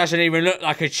chippy doesn't even look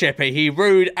like a chippy. He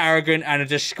rude, arrogant, and a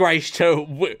disgrace to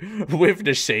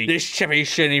witnessing. This chippy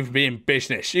shouldn't even be in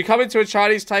business. You come into a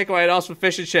Chinese takeaway and ask for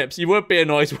fish and chips, you would be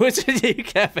annoyed, wouldn't you,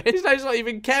 Kevin? His name's not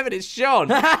even Kevin, it's Sean.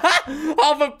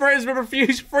 Half of Britain's been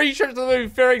refused free trips to the moon,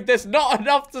 fearing this not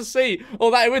enough to see,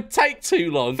 or that it would take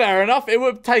too long. Fair enough, it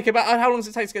would take about, how long does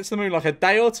it take to get to the moon? Like a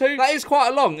day or 2? That is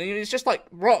quite long. It's just like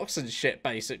rocks and shit,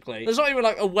 basically. There's not even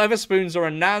like a Weatherspoons or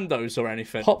a Nando's or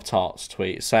anything. Pop-Tarts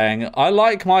tweet saying, I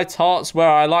like my tarts where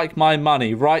I like my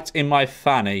money, right in my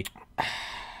fanny.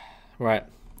 Right.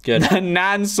 Good.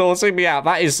 Nan sorting me out.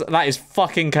 That is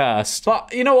fucking cursed.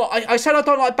 But you know what? I said I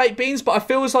don't like baked beans, but I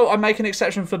feel as though I make an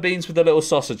exception for beans with the little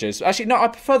sausages. Actually, no, I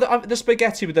prefer the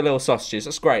spaghetti with the little sausages.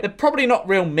 That's great. They're probably not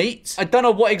real meat. I don't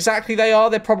know what exactly they are.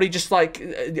 They're probably just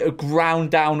like ground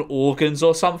down organs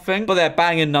or something, but they're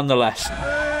banging nonetheless.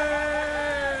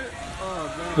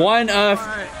 Why on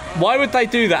earth? Why would they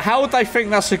do that? How would they think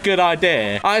that's a good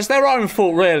idea? It's their own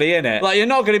fault, really, innit? Like, you're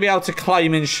not going to be able to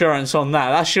claim insurance on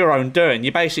that. That's your own doing.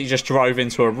 You basically just drove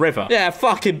into a river. Yeah,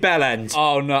 fucking bell end.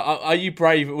 Oh, no. Are you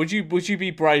brave? Would you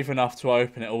be brave enough to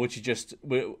open it, or would you just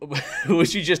delete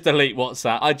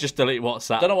WhatsApp? I'd just delete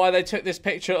WhatsApp. Don't know why they took this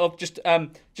picture of just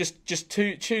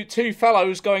two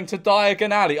fellows going to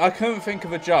Diagon Alley. I couldn't think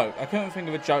of a joke. I couldn't think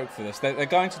of a joke for this. They're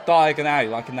going to Diagon Alley,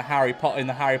 like in the Harry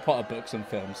Potter books and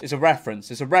films. It's a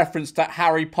reference. It's a reference to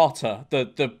Harry Potter,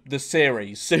 the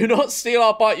series. Do not steal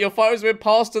our bike. Your photos have been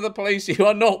passed to the police. You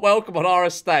are not welcome on our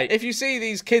estate. If you see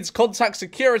these kids, contact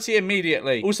security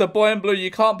immediately. Also, boy in blue,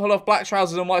 you can't pull off black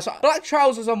trousers and white socks. Black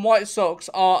trousers and white socks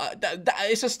are,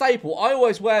 it's a staple. I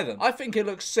always wear them. I think it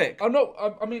looks sick. I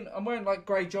mean, I'm wearing like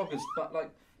grey joggers, but like,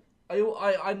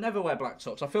 I never wear black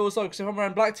socks. I feel as though, because if I'm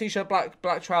wearing black t-shirt,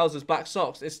 black trousers, black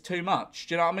socks, it's too much.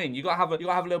 Do you know what I mean? You gotta have a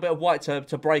little bit of white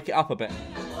to break it up a bit.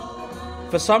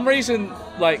 For some reason,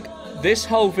 like, this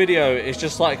whole video is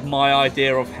just like my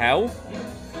idea of hell.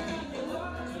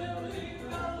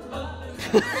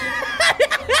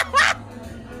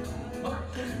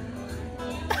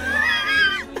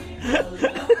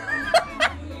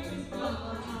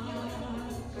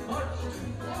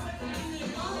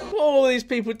 All these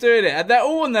people doing it, and they're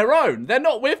all on their own. They're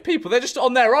not with people, they're just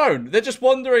on their own. They're just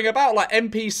wandering about like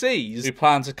NPCs who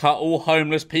plan to cut all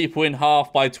homeless people in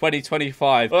half by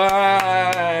 2025. Hey,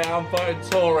 I'm voting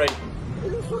Tory.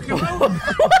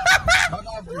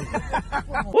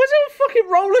 What's it fucking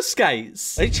roller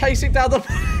skates? Are you chasing down the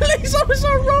police officer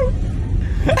roll?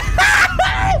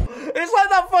 It's like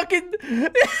that fucking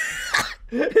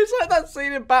It's like that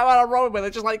scene in Batman and Robin where they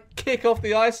just like kick off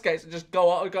the ice skates and just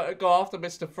go after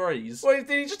Mr. Freeze. Wait,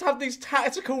 did he just have these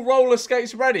tactical roller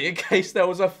skates ready in case there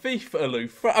was a thief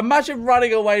aloof? Imagine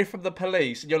running away from the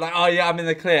police and you're like, oh yeah, I'm in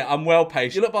the clear, I'm well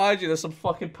paced. You look behind you, there's some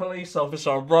fucking police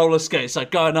officer on roller skates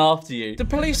like going after you. Do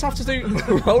police have to do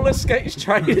roller skates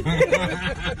training?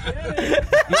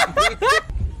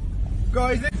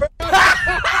 Guys,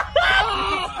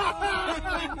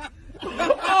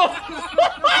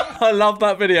 I love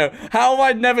that video. How have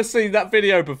I never seen that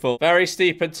video before? Very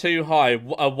steep and too high. A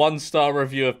 1-star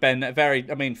review of Ben.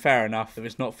 I mean, fair enough. If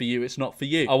it's not for you, it's not for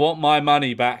you. I want my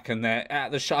money back. And they're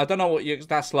at the show. I don't know what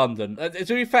that's London. To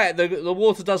be fair, the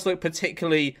water does look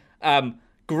particularly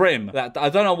grim. I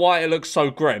don't know why it looks so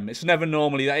grim. It's never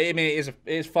normally that. I mean, it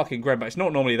is fucking grim, but it's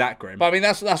not normally that grim. But I mean,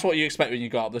 that's what you expect when you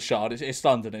go up the Shard. It's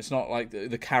London. It's not like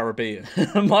the Caribbean.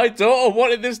 My daughter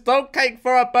wanted this dog cake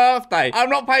for her birthday. I'm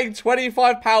not paying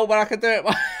 £25 when I can do it.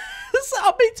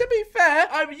 I mean, to be fair,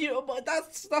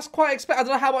 that's quite expensive. I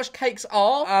don't know how much cakes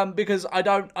are, because I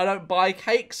don't buy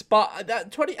cakes. But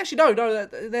actually no,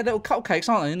 they're little cupcakes,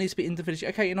 aren't they? It needs to be individual.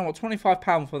 Okay, you know what?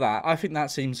 £25 for that. I think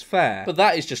that seems fair. But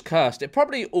that is just cursed. It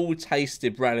probably all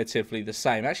tasted relatively the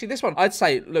same. Actually, this one I'd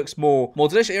say looks more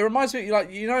delicious. It reminds me, like,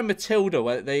 you know, in Matilda,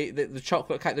 where the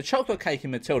chocolate cake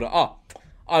in Matilda. Oh,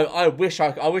 I wish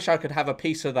I could have a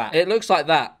piece of that. It looks like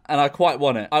that, and I quite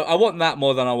want it. I want that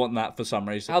more than I want that for some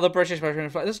reason. How the British version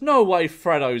of there's no way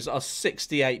Freddos are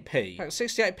 68p. Like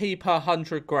 68p per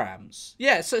 100 grams.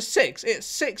 Yeah, so it's 6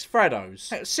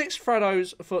 Freddos. 6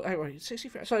 Freddos for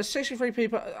 63. So it's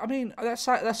 63p per. I mean, that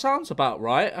sounds about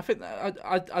right. I think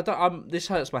that this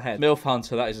hurts my head. MILF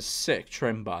Hunter, that is a sick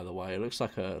trim, by the way. It looks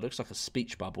like a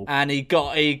speech bubble. And he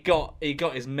got his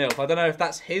MILF. I don't know if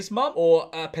that's his mum or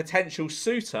a potential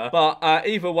suitor. But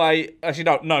either way, actually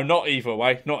no, not either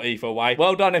way.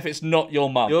 Well done if it's not your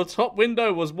mum. Your top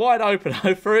window was wide open.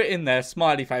 I threw it in there,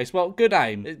 smiley face. Well, good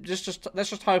aim. Let's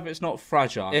just hope it's not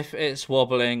fragile. If it's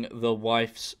wobbling, the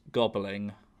wife's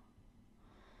gobbling.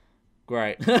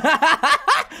 Great.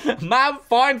 Man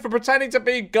fined for pretending to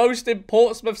be a ghost in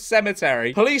Portsmouth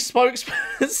Cemetery. Police spokesman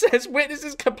says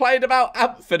witnesses complained about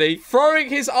Anthony throwing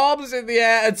his arms in the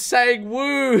air and saying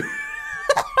woo.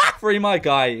 Free my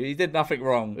guy. He did nothing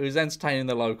wrong. He was entertaining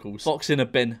the locals. Box in a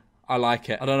bin. I like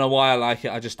it. I don't know why I like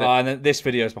it. I just did. And then this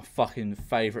video is my fucking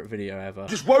favourite video ever.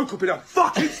 Just woke up in a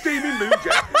fucking steaming mood,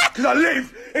 yeah? Because I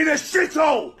live in a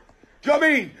shithole. Do you know what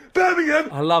I mean? Birmingham.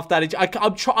 I love that.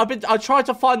 I tried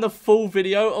to find the full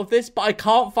video of this, but I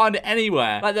can't find it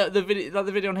anywhere. Like the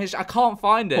video on his. I can't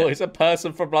find it. Oh, it's a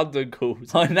person from London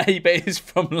called. My neighbour is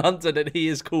from London and he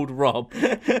is called Rob.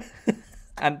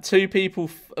 And 2 people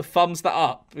thumbs that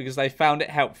up because they found it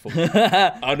helpful.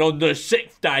 And on the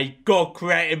 6th day, God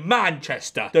created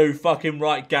Manchester. Do fucking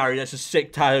right, Gary. That's a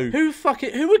sick tattoo.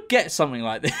 Who would get something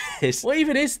like this? What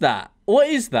even is that? What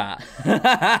is that?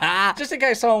 Just in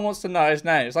case someone wants to know his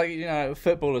name. It's like, you know,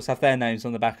 footballers have their names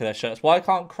on the back of their shirts. Why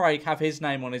can't Craig have his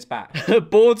name on his back?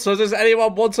 Board says, does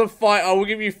anyone want to fight? I will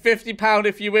give you £50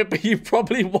 if you win, but you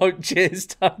probably won't. Cheers,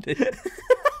 Tony.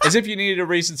 As if you needed a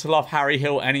reason to love Harry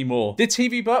Hill anymore. Did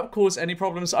TV Burp cause any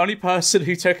problems? Only person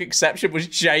who took exception was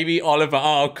Jamie Oliver.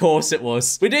 Oh, of course it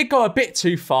was. We did go a bit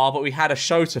too far, but we had a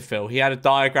show to fill. He had a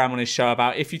diagram on his show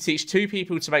about if you teach 2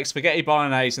 people to make spaghetti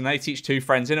bolognese and they teach 2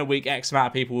 friends in a week, X amount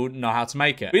of people wouldn't know how to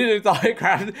make it. We did a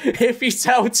diagram. If you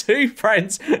tell 2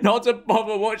 friends not to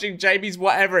bother watching Jamie's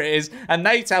whatever it is, and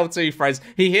they tell 2 friends,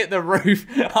 he hit the roof.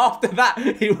 After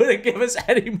that, he wouldn't give us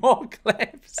any more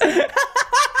clips.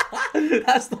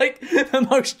 That's like the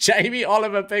most Jamie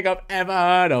Oliver thing I've ever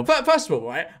heard of. But first of all,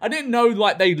 right, I didn't know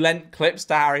like they lent clips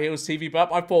to Harry Hill's TV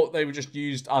Burp. I thought they were just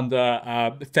used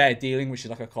under fair dealing, which is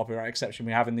like a copyright exception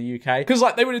we have in the UK. Because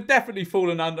like they would have definitely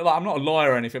fallen under, like I'm not a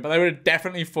lawyer or anything, but they would have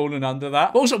definitely fallen under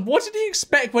that. But also, what did he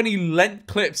expect when he lent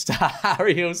clips to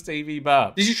Harry Hill's TV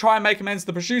Burp? Did you try and make amends?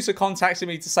 The producer contacted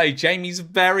me to say, Jamie's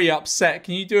very upset.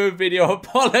 Can you do a video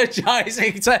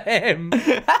apologizing to him?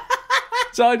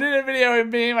 So I did a video of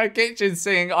me in my kitchen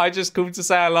singing, I just called to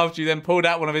say I loved you, then pulled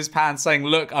out one of his pans saying,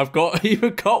 look, I've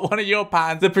even got one of your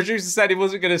pans. The producer said he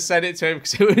wasn't going to send it to him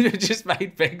because it would have just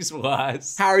made things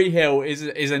worse. Harry Hill is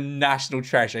a national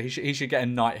treasure. He should get a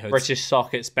knighthood. British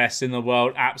sockets, best in the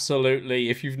world. Absolutely.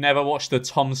 If you've never watched the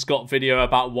Tom Scott video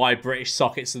about why British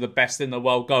sockets are the best in the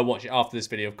world, go watch it after this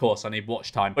video. Of course, I need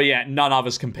watch time. But yeah, none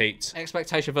others compete.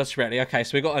 Expectation versus reality. Okay,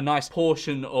 so we got a nice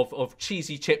portion of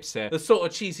cheesy chips here. The sort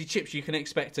of cheesy chips you can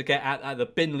expect to get at the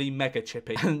Binley Mega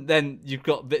Chippy. And then you've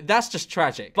got... That's just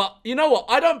tragic. But you know what?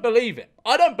 I don't believe it.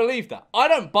 I don't believe that. I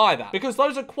don't buy that. Because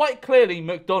those are quite clearly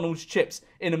McDonald's chips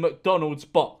in a McDonald's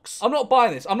box. I'm not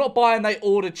buying this. I'm not buying they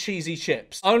ordered cheesy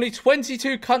chips. Only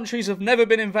 22 countries have never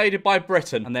been invaded by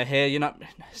Britain. And they're here, you know.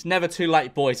 It's never too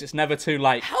late, boys. It's never too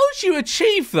late. How did you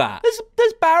achieve that?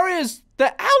 There's barriers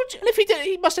that, and if he did,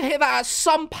 he must have hit that at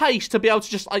some pace to be able to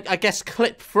just, I guess,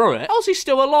 clip through it. How's he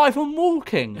still alive and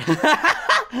walking?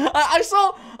 I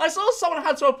saw someone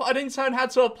an intern had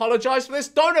to apologise for this.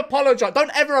 Don't apologise. Don't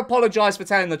ever apologise for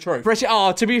telling the truth. British,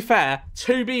 to be fair,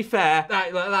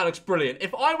 that looks brilliant.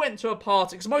 If I went to a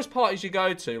party, because most parties you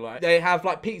go to, like, they have,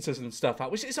 like, pizzas and stuff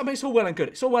out, which is, I mean, it's all well and good.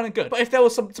 It's all well and good. But if there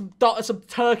was some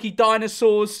turkey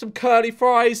dinosaurs, some curly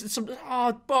fries, some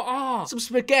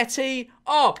spaghetti,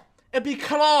 it'd be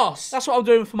class. That's what I'm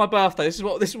doing for my birthday. This is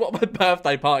what my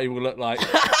birthday party will look like.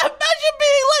 Imagine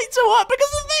being late to work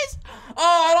because of this.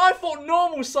 Oh, and I thought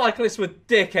normal cyclists were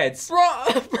dickheads.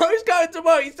 Bro's going to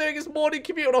work. He's doing his morning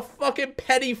commute on a fucking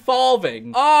penny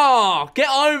farthing. Oh, get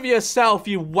over yourself,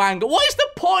 you wanger. What is the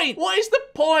point? What is the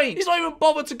point? He's not even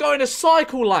bothered to go in a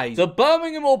cycle lane. The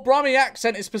Birmingham or Brummie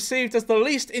accent is perceived as the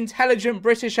least intelligent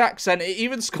British accent. It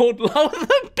even scored lower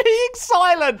than being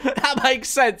silent. That makes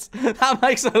sense. That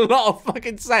makes a lot of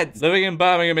fucking sense. Living in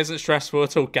Birmingham isn't stressful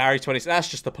at all. Gary 20. That's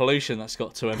just the pollution that's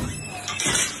got to him.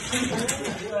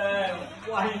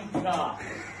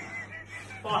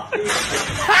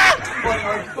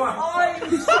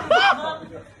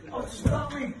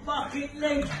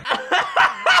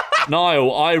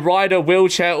 Niall, I ride a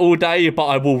wheelchair all day, but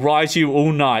I will ride you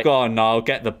all night. Go on, Niall,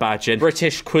 get the badge in.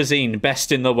 British cuisine,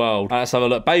 best in the world. Let's have a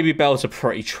look. Baby Bells are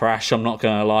pretty trash, I'm not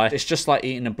gonna lie. It's just like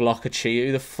eating a block of cheese.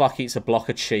 Who the fuck eats a block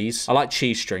of cheese? I like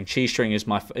cheese string. Cheese string is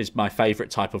my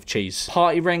favorite type of cheese.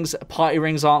 Party rings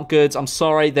aren't good. I'm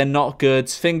sorry, they're not good.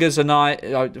 Fingers are nice.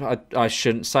 I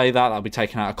shouldn't say that. That'll be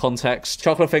taken out of context.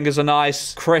 Chocolate fingers are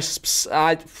nice. Crisps,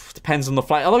 depends on the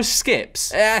flavour. Are those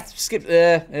skips? Skips,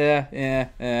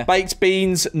 yeah. Baked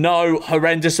beans, no.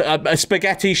 Horrendous.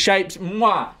 Spaghetti shapes,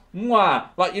 mwah. Mwah.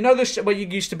 Like, you know where you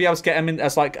used to be able to get them in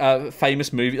as like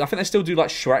famous movies? I think they still do like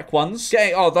Shrek ones.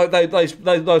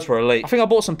 Those were elite. I think I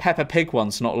bought some Peppa Pig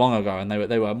ones not long ago and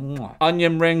they were mwah.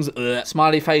 Onion rings, ugh.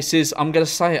 Smiley faces. I'm gonna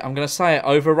say it.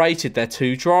 Overrated. They're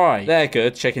too dry. They're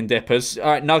good. Chicken dippers.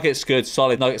 All right, nuggets good.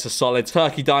 Solid. Nuggets are solid.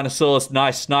 Turkey dinosaurs.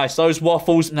 Nice. Those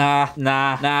waffles. Nah.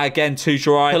 Again, too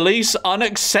dry. Police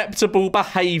unacceptable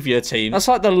behaviour team. That's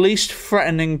like the least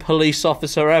threatening police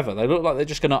officer ever. They look like they're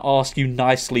just gonna ask you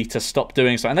nicely to stop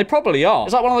doing so, and they probably are.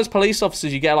 It's like one of those police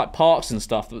officers you get at like parks and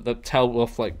stuff that tell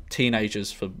off like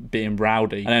teenagers for being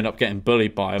rowdy and end up getting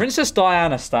bullied by them. Princess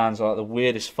Diana stands are like the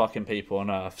weirdest fucking people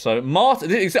on earth. So Martin,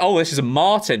 this is a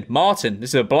Martin. This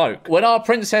is a bloke. When our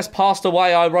princess passed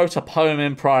away, I wrote a poem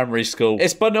in primary school.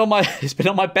 It's been on my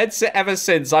bedsit ever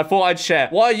since. I thought I'd share.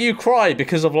 Why are you crying?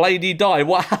 Because of Lady Di.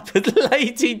 What happened?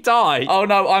 Lady Di. Oh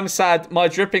no, I'm sad. My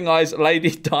dripping eyes.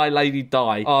 Lady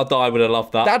Di. Oh, Di would have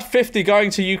loved that. Dad 50 going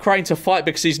to Ukraine to fight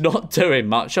because he's not doing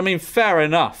much. I mean, fair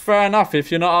enough.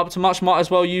 If you're not up to much, might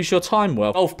as well use your time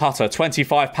well. Golf putter,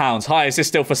 £25. Hi, is this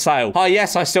still for sale? Hi,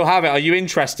 yes, I still have it. Are you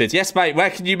interested? Yes, mate. Where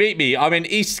can you meet me? I'm in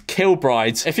East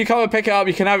Kilbride. If you come and pick it up,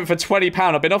 you can have it for £20.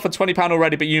 I've been offered £20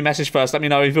 already, but you message first. Let me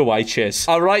know either way. Cheers.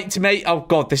 All right, mate. Oh,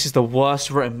 God, this is the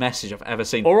worst written message I've ever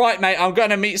seen. All right, mate. I'm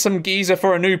going to meet some geezer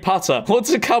for a new putter. Want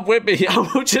to come with me? I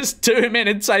will just do him in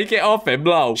and take it off him.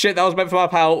 Lol. Shit, that was meant for my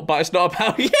pal, but it's not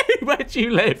about you. Where do you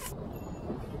live?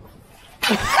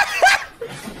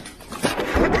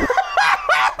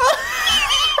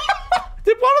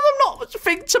 Did one of them not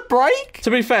think to brake? To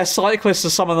be fair, cyclists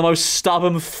are some of the most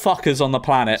stubborn fuckers on the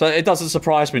planet, so it doesn't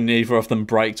surprise me neither of them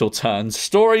braked or turned.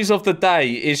 Stories of the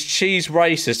day. Is cheese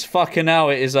racist? Fucking hell,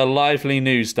 it is a lively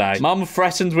news day. Mum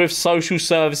threatened with social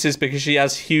services because she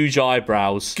has huge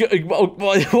eyebrows.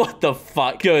 What the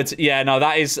fuck? Good. Yeah, no,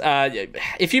 that is...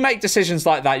 if you make decisions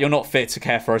like that, you're not fit to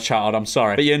care for a child. I'm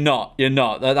sorry. But you're not.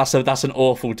 That's an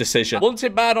awful decision.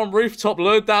 Wanted man on rooftop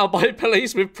lured down by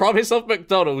police with promise of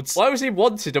McDonald's. Why was he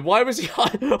wanted and why was he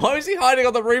hiding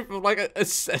on the roof of like a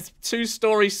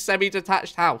two-story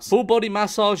semi-detached house? Full body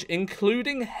massage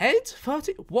including head?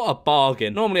 30? What a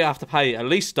bargain. Normally I have to pay at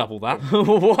least double that.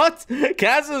 What?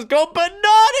 Gaz has got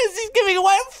bananas. He's giving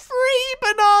away a free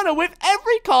banana with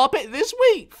every carpet this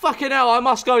week. Fucking hell, I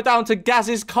must go down to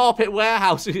Gaz's carpet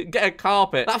warehouse and get a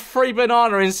carpet. That free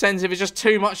banana incentive is just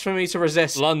too much for me to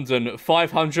resist. London,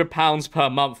 £500 per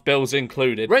month, bills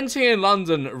included. Renting in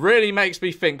London really makes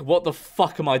me think, what the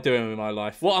fuck am I doing with my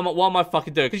life? What am I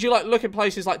fucking doing? Because you like look at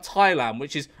places like Thailand,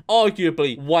 which is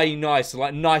arguably way nicer,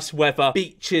 like nice weather,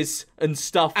 beaches and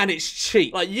stuff, and it's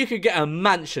cheap. Like you could get a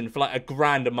mansion for like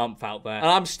 $1,000 a month out there, and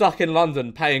I'm stuck in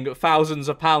London paying thousands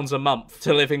of pounds a month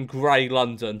to live in grey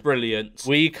London. Brilliant.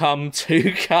 We come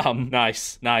to come.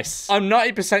 Nice, nice. I'm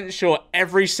 90% sure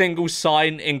every single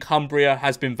sign in Cumbria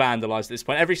has been vandalised at this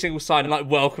point. Every single sign like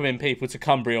welcoming people to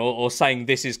Cumbria or saying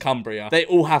this is Cumbria, they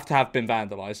all have to have been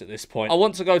vandalised at this point. I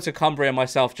want to go to Cumbria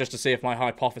myself just to see if my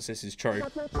hypothesis is true.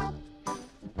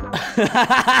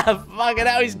 Fucking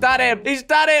hell, he's done him. He's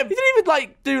done him. He didn't even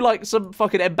like do like some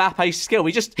fucking Mbappe skill.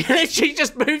 He literally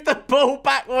just moved the ball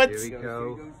backwards. Here we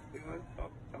go.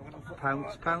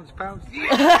 Pounce, pounce, pounce.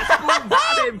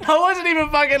 I wasn't even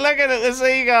fucking looking at the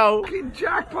seagull. Fucking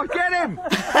jackpot, get him!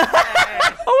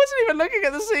 I wasn't even looking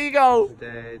at the seagull.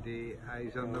 Steady,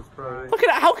 eyes on the prize. Look at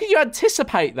that. How can you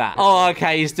anticipate that? Oh,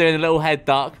 okay. He's doing a little head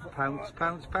duck. Pounce,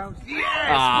 pounce, pounce.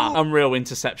 Yes! Unreal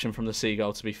interception from the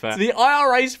seagull, to be fair. The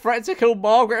IRA's threat to kill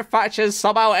Margaret Thatcher has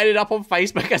somehow ended up on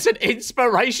Facebook as an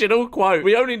inspirational quote.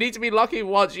 We only need to be lucky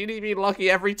once. You need to be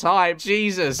lucky every time.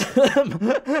 Jesus.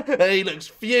 He looks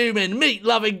fuming.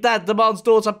 Meat-loving dad demands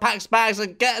daughter packs bags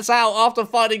and gets out after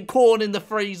finding corn in the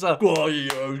freezer. Go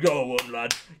on,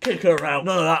 lad. Kick her out.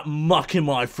 None of that muck in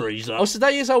my freezer. I was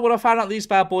today years old when I found out these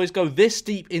bad boys go this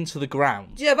deep into the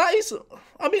ground. Yeah, that is...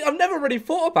 I mean, I've never really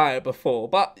thought about it before,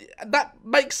 but that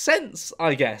makes sense,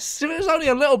 I guess. If it was only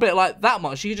a little bit like that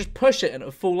much, you could just push it and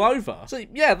it'll fall over. So,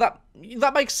 yeah,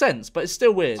 that makes sense, but it's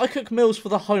still weird. I cook meals for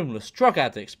the homeless, drug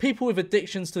addicts, people with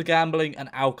addictions to gambling and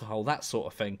alcohol, that sort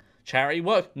of thing. Charity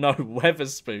work? No,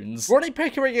 Weatherspoons. Ronnie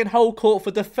Pickering in whole court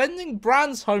for defending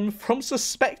Brand's home from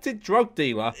suspected drug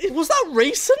dealer. Was that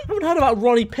recent? I haven't heard about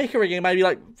Ronnie Pickering in maybe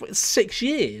like 6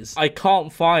 years. I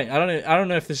can't find. I don't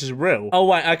know if this is real. Oh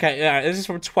wait, okay, yeah, this is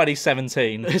from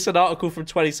 2017. It's an article from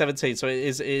 2017, so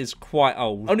it is quite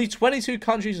old. Only 22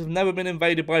 countries have never been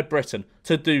invaded by Britain.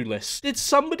 To-do list. Did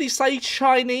somebody say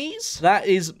Chinese? That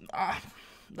is,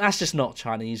 that's just not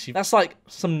Chinese. That's like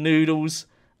some noodles.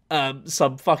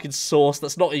 Some fucking sauce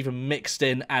that's not even mixed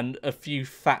in, and a few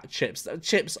fat chips.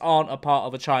 Chips aren't a part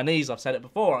of a Chinese. I've said it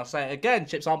before. I'll say it again.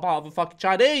 Chips aren't part of a fucking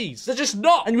Chinese. They're just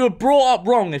not. And you were brought up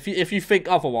wrong if you think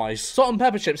otherwise. Salt and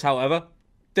pepper chips, however,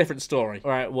 different story.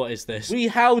 All right, what is this?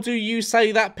 How do you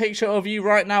say that picture of you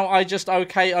right now?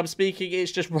 I'm speaking.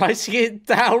 It's just writing it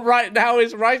down right now.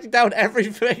 It's writing down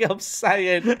everything I'm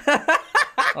saying.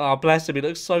 Oh, bless him. He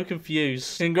looks so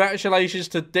confused. Congratulations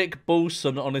to Dick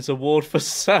Bulson on his award for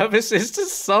services to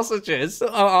sausages.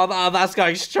 Oh, that's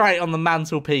going straight on the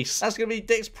mantelpiece. That's going to be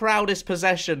Dick's proudest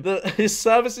possession. His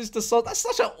services to sausages.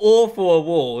 That's such an awful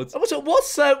award.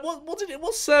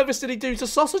 What service did he do to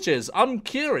sausages? I'm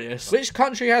curious. Which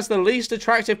country has the least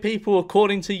attractive people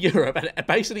according to Europe? And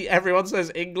basically everyone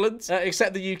says England,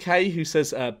 except the UK, who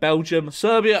says Belgium.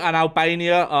 Serbia and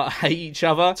Albania hate each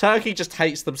other. Turkey just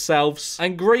hates themselves.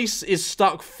 And Greece is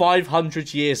stuck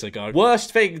 500 years ago.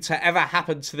 Worst thing to ever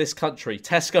happen to this country.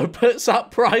 Tesco puts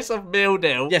up price of meal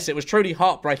deal. Yes, it was truly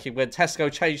heartbreaking when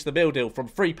Tesco changed the meal deal from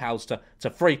 £3 to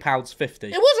 £3.50.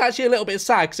 It was actually a little bit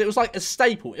sad because it was like a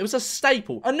staple. It was a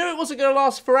staple. I knew it wasn't going to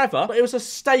last forever, but it was a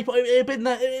staple. It had been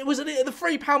there. The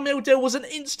 £3 meal deal was an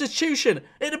institution.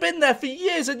 It had been there for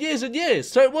years and years and years.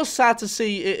 So it was sad to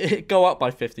see it go up by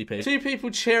 50p. 2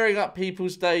 people cheering up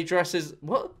People's Day dresses.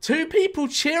 What? 2 people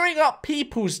cheering up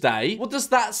People's Day? What does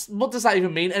that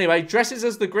even mean? Anyway, dresses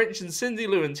as the Grinch and Cindy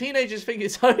Lou, and teenagers think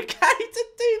it's okay to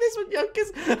do this when young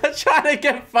kids are trying to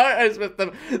get photos with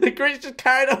them. The Grinch just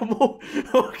carried on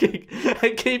walking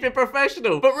and keep it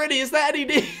professional. But really, is there any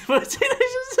need for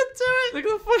teenagers to do it? Look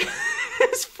at the fuck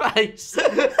his face.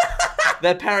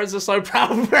 Their parents are so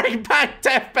proud of bringing back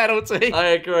death penalty. I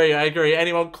agree.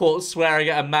 Anyone caught swearing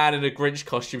at a man in a Grinch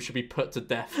costume should be put to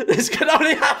death. This can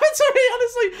only happen to me,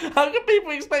 honestly. How can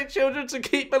people expect children to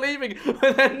keep believing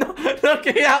when they're not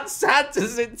knocking out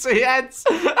Santas into heads?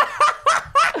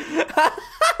 That's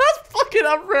fucking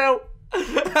unreal.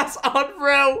 That's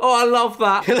unreal. Oh, I love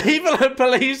that. Cleveland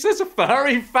police says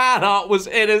furry fan art was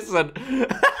innocent.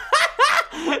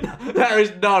 There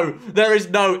is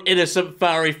no innocent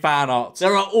furry fan art.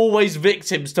 There are always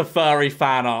victims to furry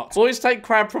fan art. Boys take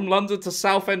crab from London to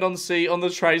Southend-on-Sea on the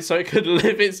train so it could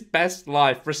live its best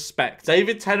life. Respect.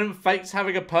 David Tennant fakes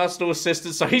having a personal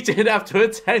assistant so he didn't have to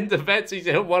attend events he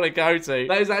didn't want to go to.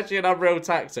 That is actually an unreal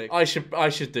tactic. I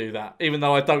should do that, even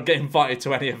though I don't get invited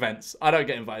to any events. I don't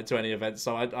get invited to any events,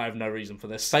 so I have no reason for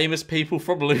this. Famous people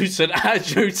from Luton,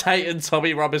 Andrew Tate and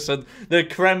Tommy Robinson, the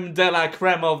creme de la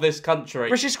creme of this country. 3.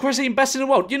 British cuisine best in the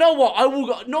world. You know what? I will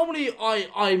go, normally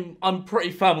I'm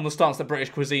pretty firm on the stance that British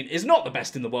cuisine is not the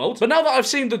best in the world. But now that I've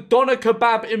seen the doner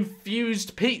kebab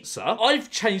infused pizza, I've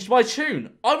changed my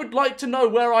tune. I would like to know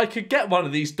where I could get one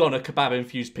of these doner kebab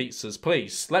infused pizzas,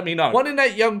 please. Let me know. 1 in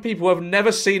 8 young people have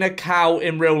never seen a cow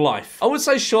in real life. I would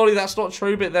say surely that's not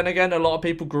true, but then again, a lot of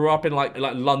people grew up in like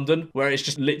London, where it's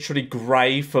just literally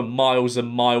grey for miles and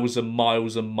miles and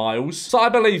miles and miles. So I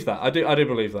believe that. I do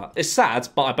believe that. It's sad,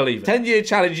 but I believe it. 10-year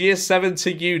challenge, year 7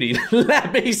 to uni.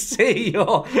 Let me see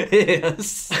your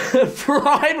ears.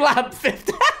 Prime Lab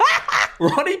 50.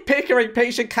 Ronnie Pickering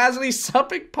pictured casually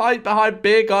supping pint behind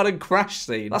beer garden crash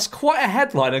scene. That's quite a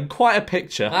headline and quite a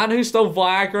picture. Man who stole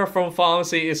Viagra from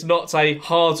pharmacy is not a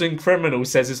hardened criminal,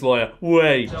 says his lawyer.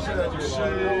 Wait. Hey,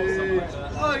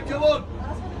 come on!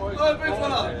 Hey, big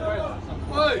fella!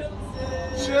 Hey!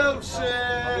 Chelsea!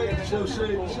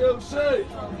 Chelsea! Chelsea!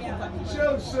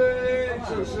 Chelsea!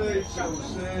 Chelsea!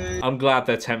 Chelsea! I'm glad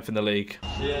they're 10th in the league.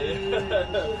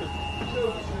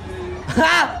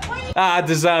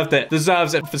 Deserved it.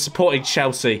 Deserves it for supporting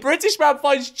Chelsea. British man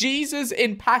finds Jesus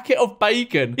in packet of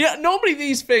bacon. Yeah, normally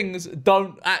these things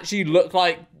don't actually look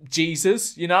like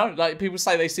Jesus, you know? Like, people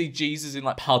say they see Jesus in,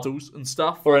 like, puddles and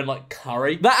stuff, or in, like,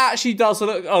 curry. That actually does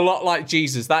look a lot like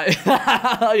Jesus. That,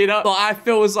 you know? Like, I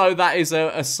feel as though that is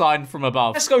a sign from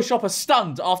above. Let's go shopper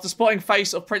stunned after spotting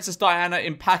face of Princess Diana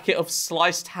in packet of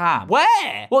sliced ham.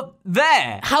 Where? What?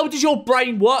 There? How does your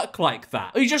brain work like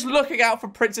that? Are you just looking out for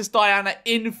Princess Diana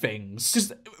in things?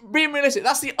 Because, being realistic,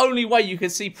 that's the only way you can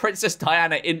see Princess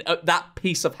Diana in that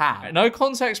piece of ham. No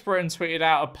context, Britain tweeted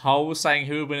out a poll saying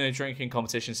who would win a drinking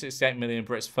competition. 68 million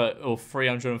Brits or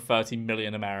 330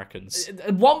 million Americans.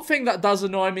 One thing that does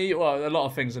annoy me, well, a lot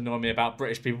of things annoy me about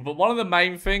British people, but one of the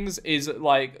main things is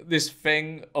like this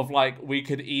thing of like we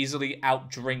could easily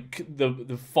outdrink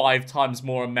the 5 times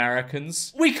more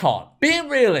Americans. We can't. Being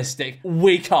realistic,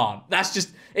 we can't. That's just,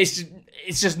 it's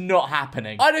just not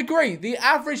happening. I'd agree. The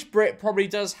average Brit probably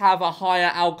does have a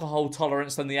higher alcohol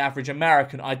tolerance than the average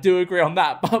American. I do agree on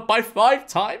that. But by 5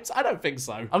 times? I don't think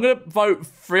so. I'm going to vote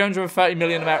 330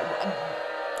 million Americans.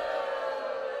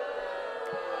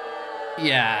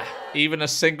 Yeah. Even a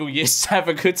single year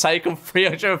 7 could take on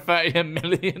 330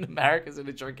 million Americans in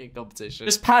a drinking competition.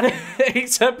 Just panicked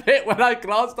a bit when I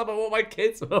glanced up at what my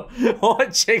kids were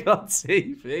watching on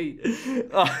TV.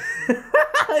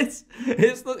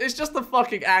 It's just the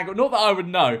fucking angle. Not that I would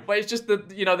know, but it's just the,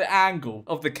 you know, the angle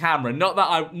of the camera. Not that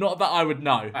I would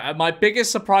know. My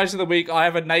biggest surprise of the week, I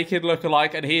have a naked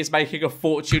lookalike and he is making a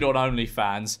fortune on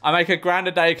OnlyFans. I make $1,000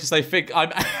 a day because they think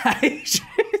I'm Asian.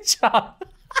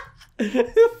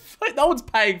 No one's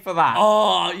paying for that.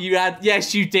 Oh,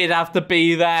 yes, you did have to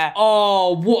be there.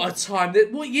 Oh, what a time.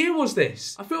 What year was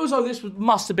this? I feel as though this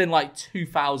must have been like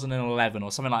 2011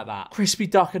 or something like that. Crispy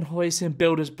duck and hoisin,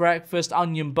 builder's breakfast,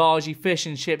 onion bhaji, fish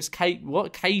and chips,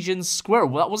 Cajun squirrel.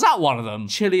 Was that one of them?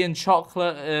 Chili and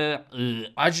chocolate.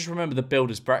 I just remember the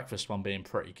builder's breakfast one being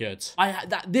pretty good.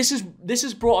 This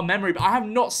has brought a memory, but I have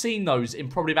not seen those in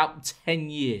probably about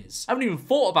 10 years. I haven't even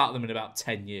thought about them in about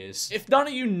 10 years. If none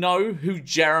of you know who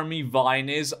Jeremy Vine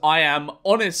is, I am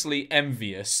honestly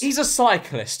envious. He's a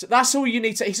cyclist. That's all you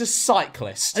need to. He's a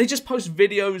cyclist. And he just posts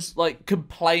videos like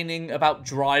complaining about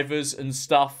drivers and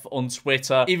stuff on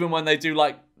Twitter, even when they do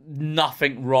like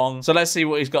nothing wrong. So let's see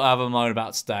what he's got to have a moan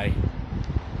about today.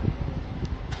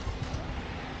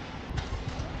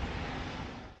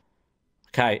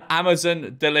 Okay,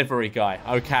 Amazon delivery guy.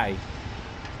 Okay.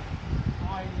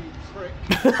 I need trick.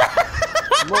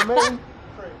 What, me?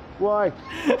 Why?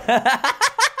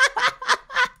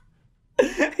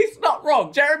 He's not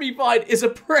wrong. Jeremy Vine is a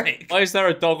prick. Why is there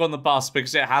a dog on the bus?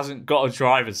 Because it hasn't got a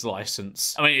driver's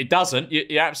license. I mean, it doesn't.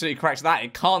 You're absolutely correct that.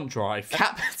 It can't drive.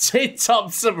 Captain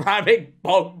Tom ceramic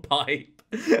bong pipe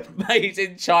made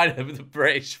in China with a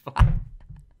British flag.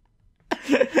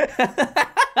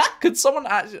 Could someone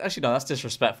actually no, that's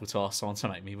disrespectful to ask someone to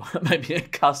make me a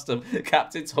custom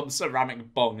Captain Tom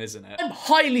ceramic bong, isn't it? I'm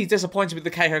highly disappointed with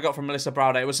the cake I got from Melissa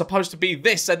Browder. It was supposed to be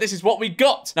this, and this is what we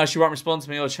got. No, she won't respond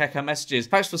to me or check her messages.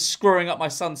 Thanks for screwing up my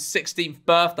son's 16th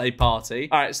birthday party.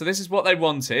 All right, so this is what they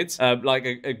wanted, like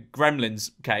a Gremlins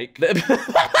cake.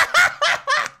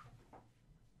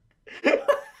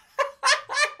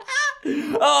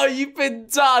 Oh, you've been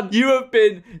done. You have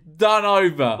been done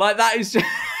over. Like, that is just...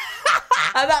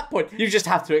 At that point, you just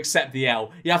have to accept the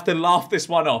L. You have to laugh this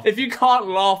one off. If you can't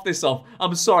laugh this off,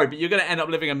 I'm sorry, but you're going to end up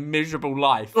living a miserable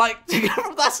life. Like,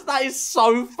 that is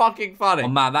so fucking funny. Oh,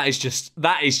 man, that is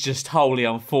just wholly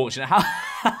unfortunate. How...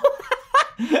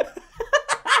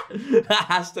 That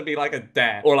has to be like a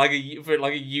dare or like a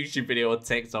YouTube video or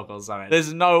TikTok or something.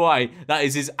 There's no way that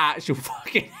is his actual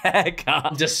fucking haircut.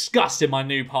 I'm disgusted my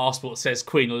new passport says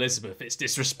Queen Elizabeth. It's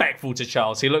disrespectful to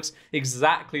Charles. He looks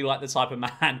exactly like the type of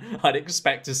man I'd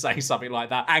expect to say something like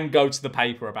that and go to the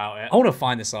paper about it. I want to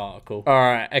find this article. All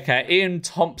right, okay. Ian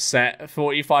Thompset,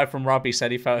 45 from Rugby,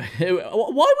 said he felt...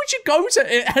 Why would you go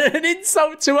to an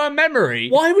insult to her memory?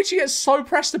 Why would you get so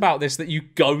pressed about this that you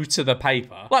go to the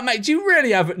paper? Like, mate, do you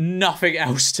really have nothing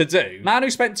else to do? Man who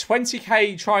spent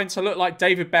 20k trying to look like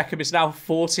David Beckham is now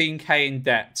 14k in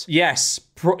debt. Yes,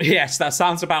 yes, that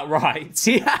sounds about right.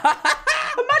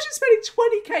 Imagine spending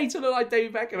 20k to look like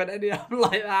David Beckham and ending up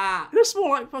like that. It looks more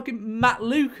like fucking Matt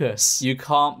Lucas. You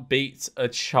can't beat a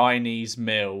Chinese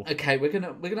meal. Okay, we're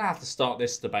gonna have to start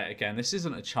this debate again. This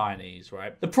isn't a Chinese,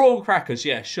 right? The prawn crackers,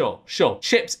 yeah, sure.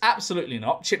 Chips, absolutely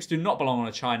not. Chips do not belong on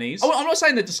a Chinese. I'm not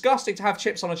saying they're disgusting to have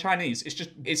chips on a Chinese. It's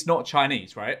just, it's not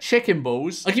Chinese, right? Chicken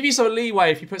balls. I'll give you some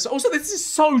leeway if you put... Also, this is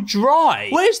so dry.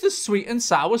 Where's the sweet and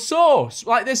sour sauce?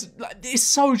 Like this, it's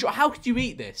so dry. How could you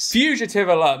eat this? Fugitive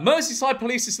alert. Merseyside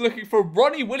police is looking for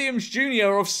Ronnie Williams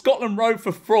Jr. of Scotland Road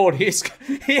for fraud. He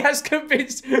has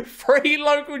convinced 3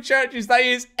 local churches that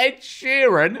he is Ed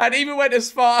Sheeran and even went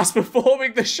as far as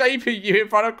performing the Shape of You in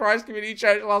front of Christ Community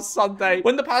Church last Sunday.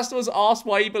 When the pastor was asked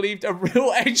why he believed a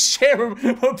real Ed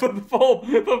Sheeran would perform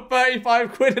for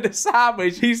 35 quid in a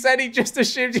sandwich, he said he just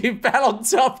assumed he fell on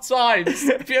tough times.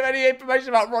 If you have any information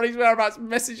about Ronnie's whereabouts,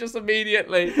 message us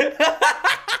immediately.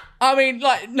 I mean,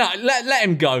 like, no, let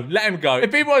him go. Let him go.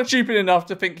 If people are stupid enough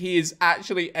to think he is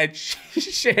actually Ed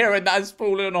Sheeran that has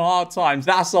fallen on hard times,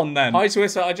 that's on them. Hi,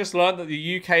 Twitter. I just learned that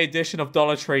the UK edition of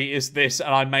Dollar Tree is this,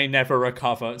 and I may never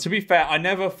recover. To be fair, I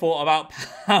never thought about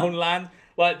Poundland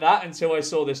like that until I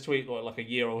saw this tweet like a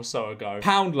year or so ago.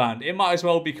 Poundland. It might as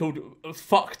well be called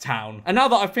Fucktown. And now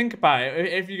that I think about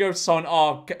it, if you go to someone,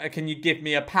 oh, can you give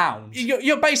me a pound?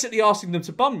 You're basically asking them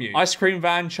to bum you. Ice cream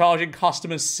van charging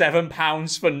customers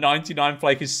 £7 for 99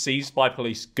 flakers seized by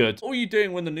police. Good. What were you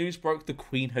doing when the news broke the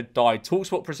Queen had died?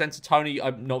 Talksport presenter Tony,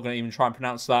 I'm not going to even try and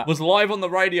pronounce that, was live on the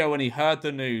radio when he heard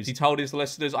the news. He told his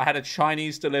listeners, I had a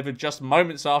Chinese delivered just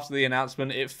moments after the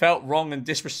announcement. It felt wrong and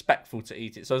disrespectful to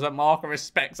eat it. So as a mark of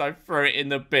respect, I threw it in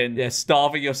the bin. Yeah,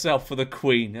 starving yourself for the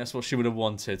Queen. That's what she would have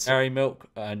wanted. Dairy milk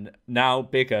and now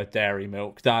bigger dairy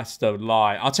milk. That's the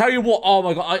lie. I'll tell you what. Oh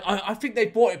my god. I think they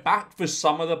brought it back for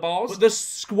some of the bars. But the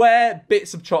square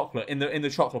bits of chocolate in the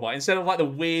chocolate bar, instead of like the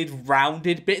weird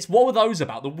rounded bits. What were those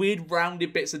about? The weird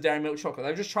rounded bits of dairy milk chocolate.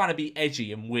 They were just trying to be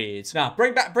edgy and weird. Now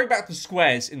bring back the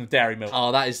squares in the dairy milk.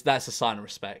 Oh, that's a sign of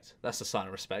respect. That's a sign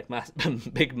of respect.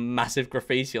 Big massive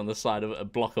graffiti on the side of a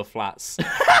block of flats.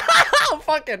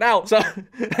 Fucking hell. So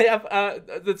they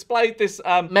have displayed this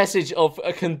message of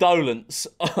a condolence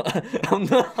on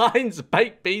the Heinz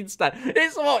baked bean stand.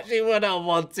 It's what she would have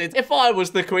wanted. If I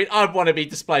was the Queen, I'd want to be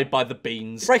displayed by the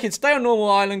beans. Breaking stay on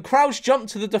Normal Island. Crowds jumped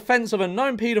to the defense of a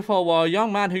known paedophile while a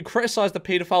young man who criticized the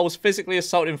paedophile was physically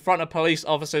assaulted in front of police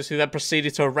officers who then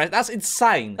proceeded to arrest. That's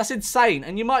insane. That's insane.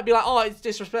 And you might be like, oh, it's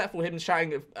disrespectful him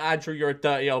shouting, Andrew, you're a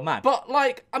dirty old man. But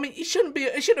like, I mean, he shouldn't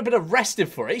have been arrested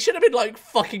for it. He should have been like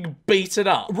fucking beaten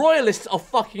up. Royalists are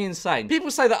fucking insane.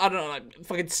 People say that, I don't know, like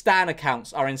fucking stan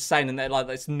accounts are insane and they're like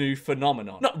this new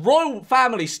phenomenon. No, royal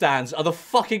family stans are the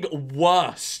fucking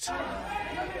worst.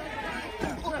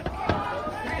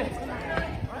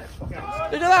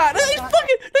 Look at that. Look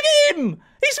at him.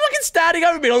 He's fucking standing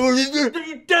over me like,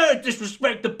 you dare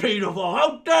disrespect the paedophile.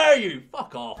 How dare you?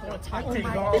 Fuck off.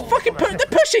 They're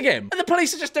pushing him. And the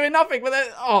police are just doing nothing. But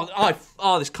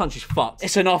this country's fucked.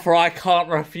 It's an offer I can't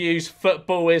refuse.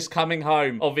 Football is coming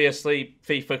home. Obviously,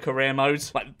 FIFA career mode.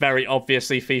 Like, very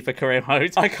obviously FIFA career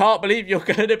mode. I can't believe you're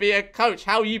going to be a coach.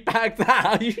 How you bagged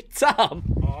that? Are you dumb?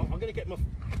 Oh, I'm going to get my...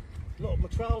 Look, my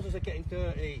trousers are getting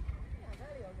dirty.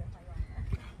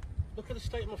 Look at the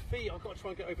state of my feet. I've got to try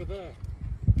and get over there.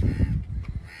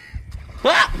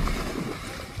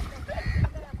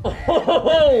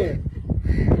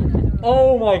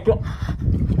 Oh my god.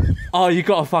 Oh, you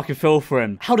gotta fucking feel for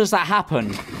him. How does that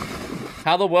happen?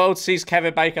 How the world sees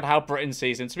Kevin Bacon, how Britain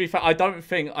sees him. To be fair, I don't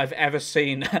think I've ever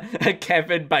seen a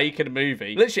Kevin Bacon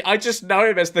movie. Literally, I just know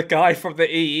him as the guy from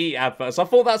the EE adverts. I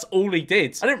thought that's all he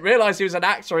did. I didn't realise he was an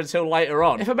actor until later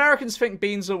on. If Americans think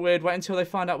beans are weird, wait until they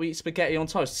find out we eat spaghetti on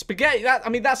toast. Spaghetti,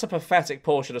 that's a pathetic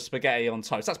portion of spaghetti on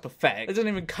toast. That's pathetic. It doesn't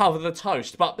even cover the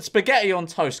toast. But spaghetti on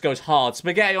toast goes hard.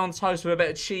 Spaghetti on toast with a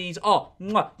bit of cheese. Oh,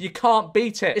 you can't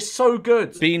beat it. It's so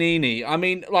good. Beanini. I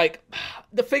mean, like...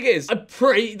 The thing is,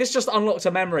 this just unlocked unlocked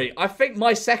a memory. I think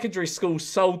my secondary school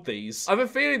sold these. I have a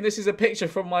feeling this is a picture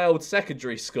from my old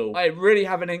secondary school. I really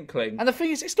have an inkling. And the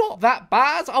thing is, it's not that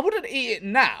bad. I wouldn't eat it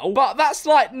now, but that's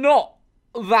like not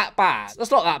that bad.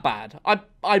 That's not that bad. I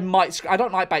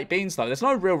don't like baked beans though. There's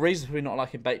no real reason for me not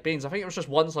liking baked beans. I think it was just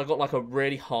once I got like a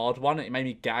really hard one and it made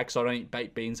me gag, so I don't eat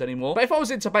baked beans anymore. But if I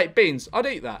was into baked beans, I'd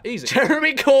eat that. Easy.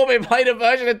 Jeremy Corbyn played a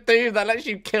version of Doom that lets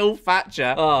you kill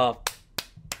Thatcher. Oh.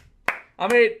 I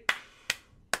mean,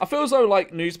 I feel as though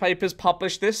like newspapers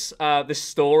published this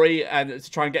story and to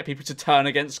try and get people to turn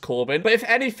against Corbyn. But if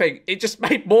anything, it just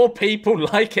made more people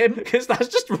like him because that's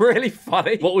just really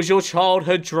funny. What was your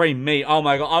childhood dream? Me? Oh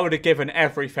my god, I would have given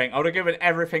everything. I would have given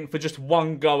everything for just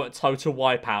one go at Total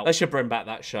Wipeout. They should bring back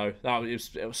that show.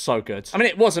 It was so good. I mean,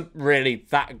 it wasn't really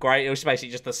that great. It was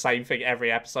basically just the same thing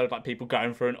every episode, like people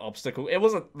going through an obstacle. It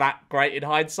wasn't that great in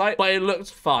hindsight, but it looked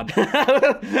fun.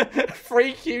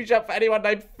 Free queue jump for anyone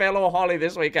named Phil or Holly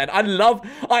this weekend.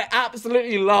 I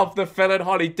absolutely love the Phil and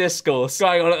Holly discourse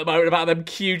going on at the moment about them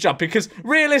queue jumping, because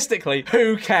realistically,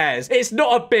 who cares? It's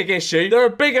not a big issue. There are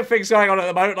bigger things going on at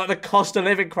the moment, like the cost of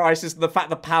living crisis and the fact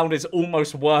the pound is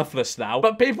almost worthless now.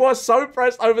 But people are so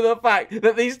pressed over the fact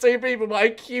that these two people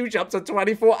might queue jump a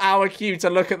 24-hour queue to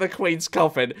look at the Queen's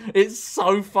coffin. It's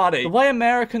so funny. The way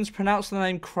Americans pronounce the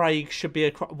name Craig should be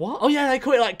a... What? Oh yeah, they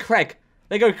call it like Craig.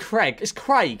 They go Craig. It's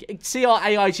Craig.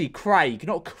 C-R-A-I-G. Craig,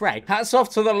 not Craig. Hats off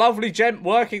to the lovely gent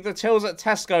working the tills at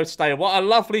Tesco today. What a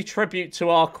lovely tribute to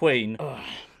our Queen. Ugh.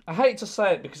 I hate to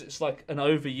say it because it's like an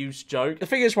overused joke. The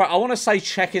thing is, right, I want to say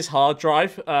check his hard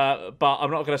drive, but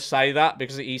I'm not going to say that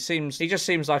because he just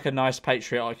seems like a nice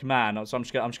patriotic man. So I'm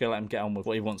just gonna let him get on with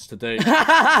what he wants to do.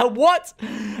 What?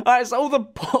 Alright, so all the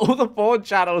porn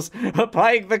channels are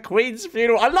playing the Queen's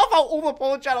funeral. I love how all the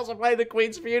porn channels are playing the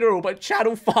Queen's funeral, but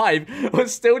Channel 5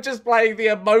 was still just playing the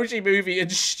Emoji Movie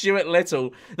and Stuart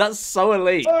Little. That's so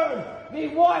elite. Me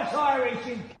wife's Irish.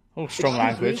 Oh, strong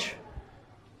language.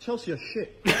 Chelsea are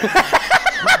shit.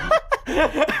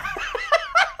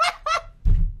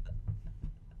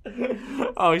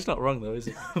 Oh, he's not wrong though, is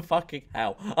he? Fucking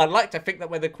hell. I'd like to think that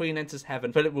when the Queen enters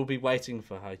heaven, Philip will be waiting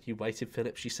for her. You waited,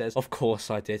 Philip, she says. Of course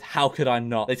I did. How could I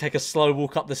not? They take a slow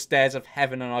walk up the stairs of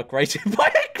heaven and are greeted by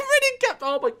a grinning captain.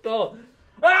 Oh my god.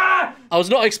 Ah! I was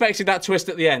not expecting that twist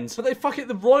at the end. But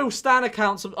the Royal Stan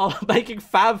accounts are making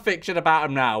fan fiction about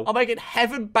him now. I'm making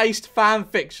heaven-based fan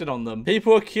fiction on them.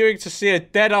 People are queuing to see a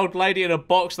dead old lady in a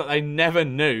box that they never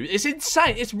knew. It's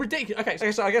insane. It's ridiculous.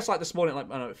 Okay, so I guess like this morning, like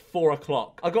I don't know, 4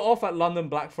 o'clock, I got off at London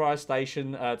Blackfriars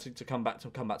Station to come back to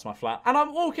my flat, and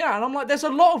I'm walking out, and I'm like, there's a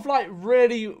lot of like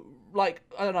really, like,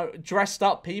 I don't know, dressed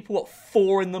up people at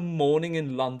 4 in the morning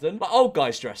in London. Like, old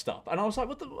guys dressed up. And I was like,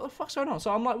 what the fuck's going on?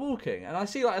 So I'm like walking and I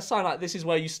see like a sign like, this is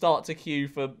where you start to queue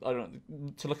for, I don't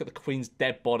know, to look at the Queen's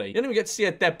dead body. You don't even get to see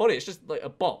a dead body. It's just like a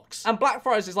box. And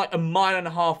Blackfriars is like 1.5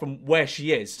 miles from where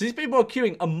she is. So these people are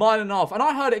queuing 1.5 miles. And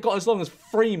I heard it got as long as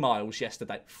 3 miles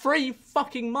yesterday. 3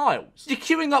 fucking miles. You're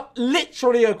queuing up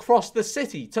literally across the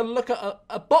city to look at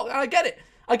a box. And I get it.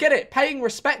 I get it. Paying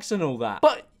respects and all that.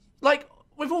 But like,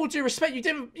 with all due respect, you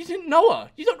didn't know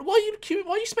her. Why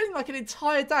are you spending like an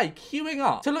entire day queuing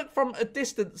up to look from a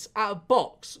distance at a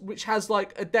box which has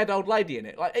like a dead old lady in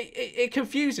it? Like it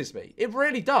confuses me. It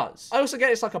really does. I also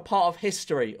get it's like a part of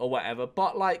history or whatever,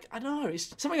 but like I don't know,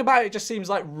 it's something about it just seems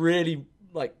like really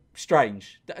like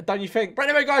strange. Don't you think? But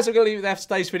anyway, guys, I'm gonna leave it there for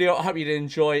today's video. I hope you did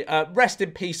enjoy. Rest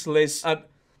in peace, Liz.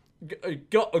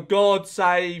 God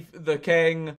save the king.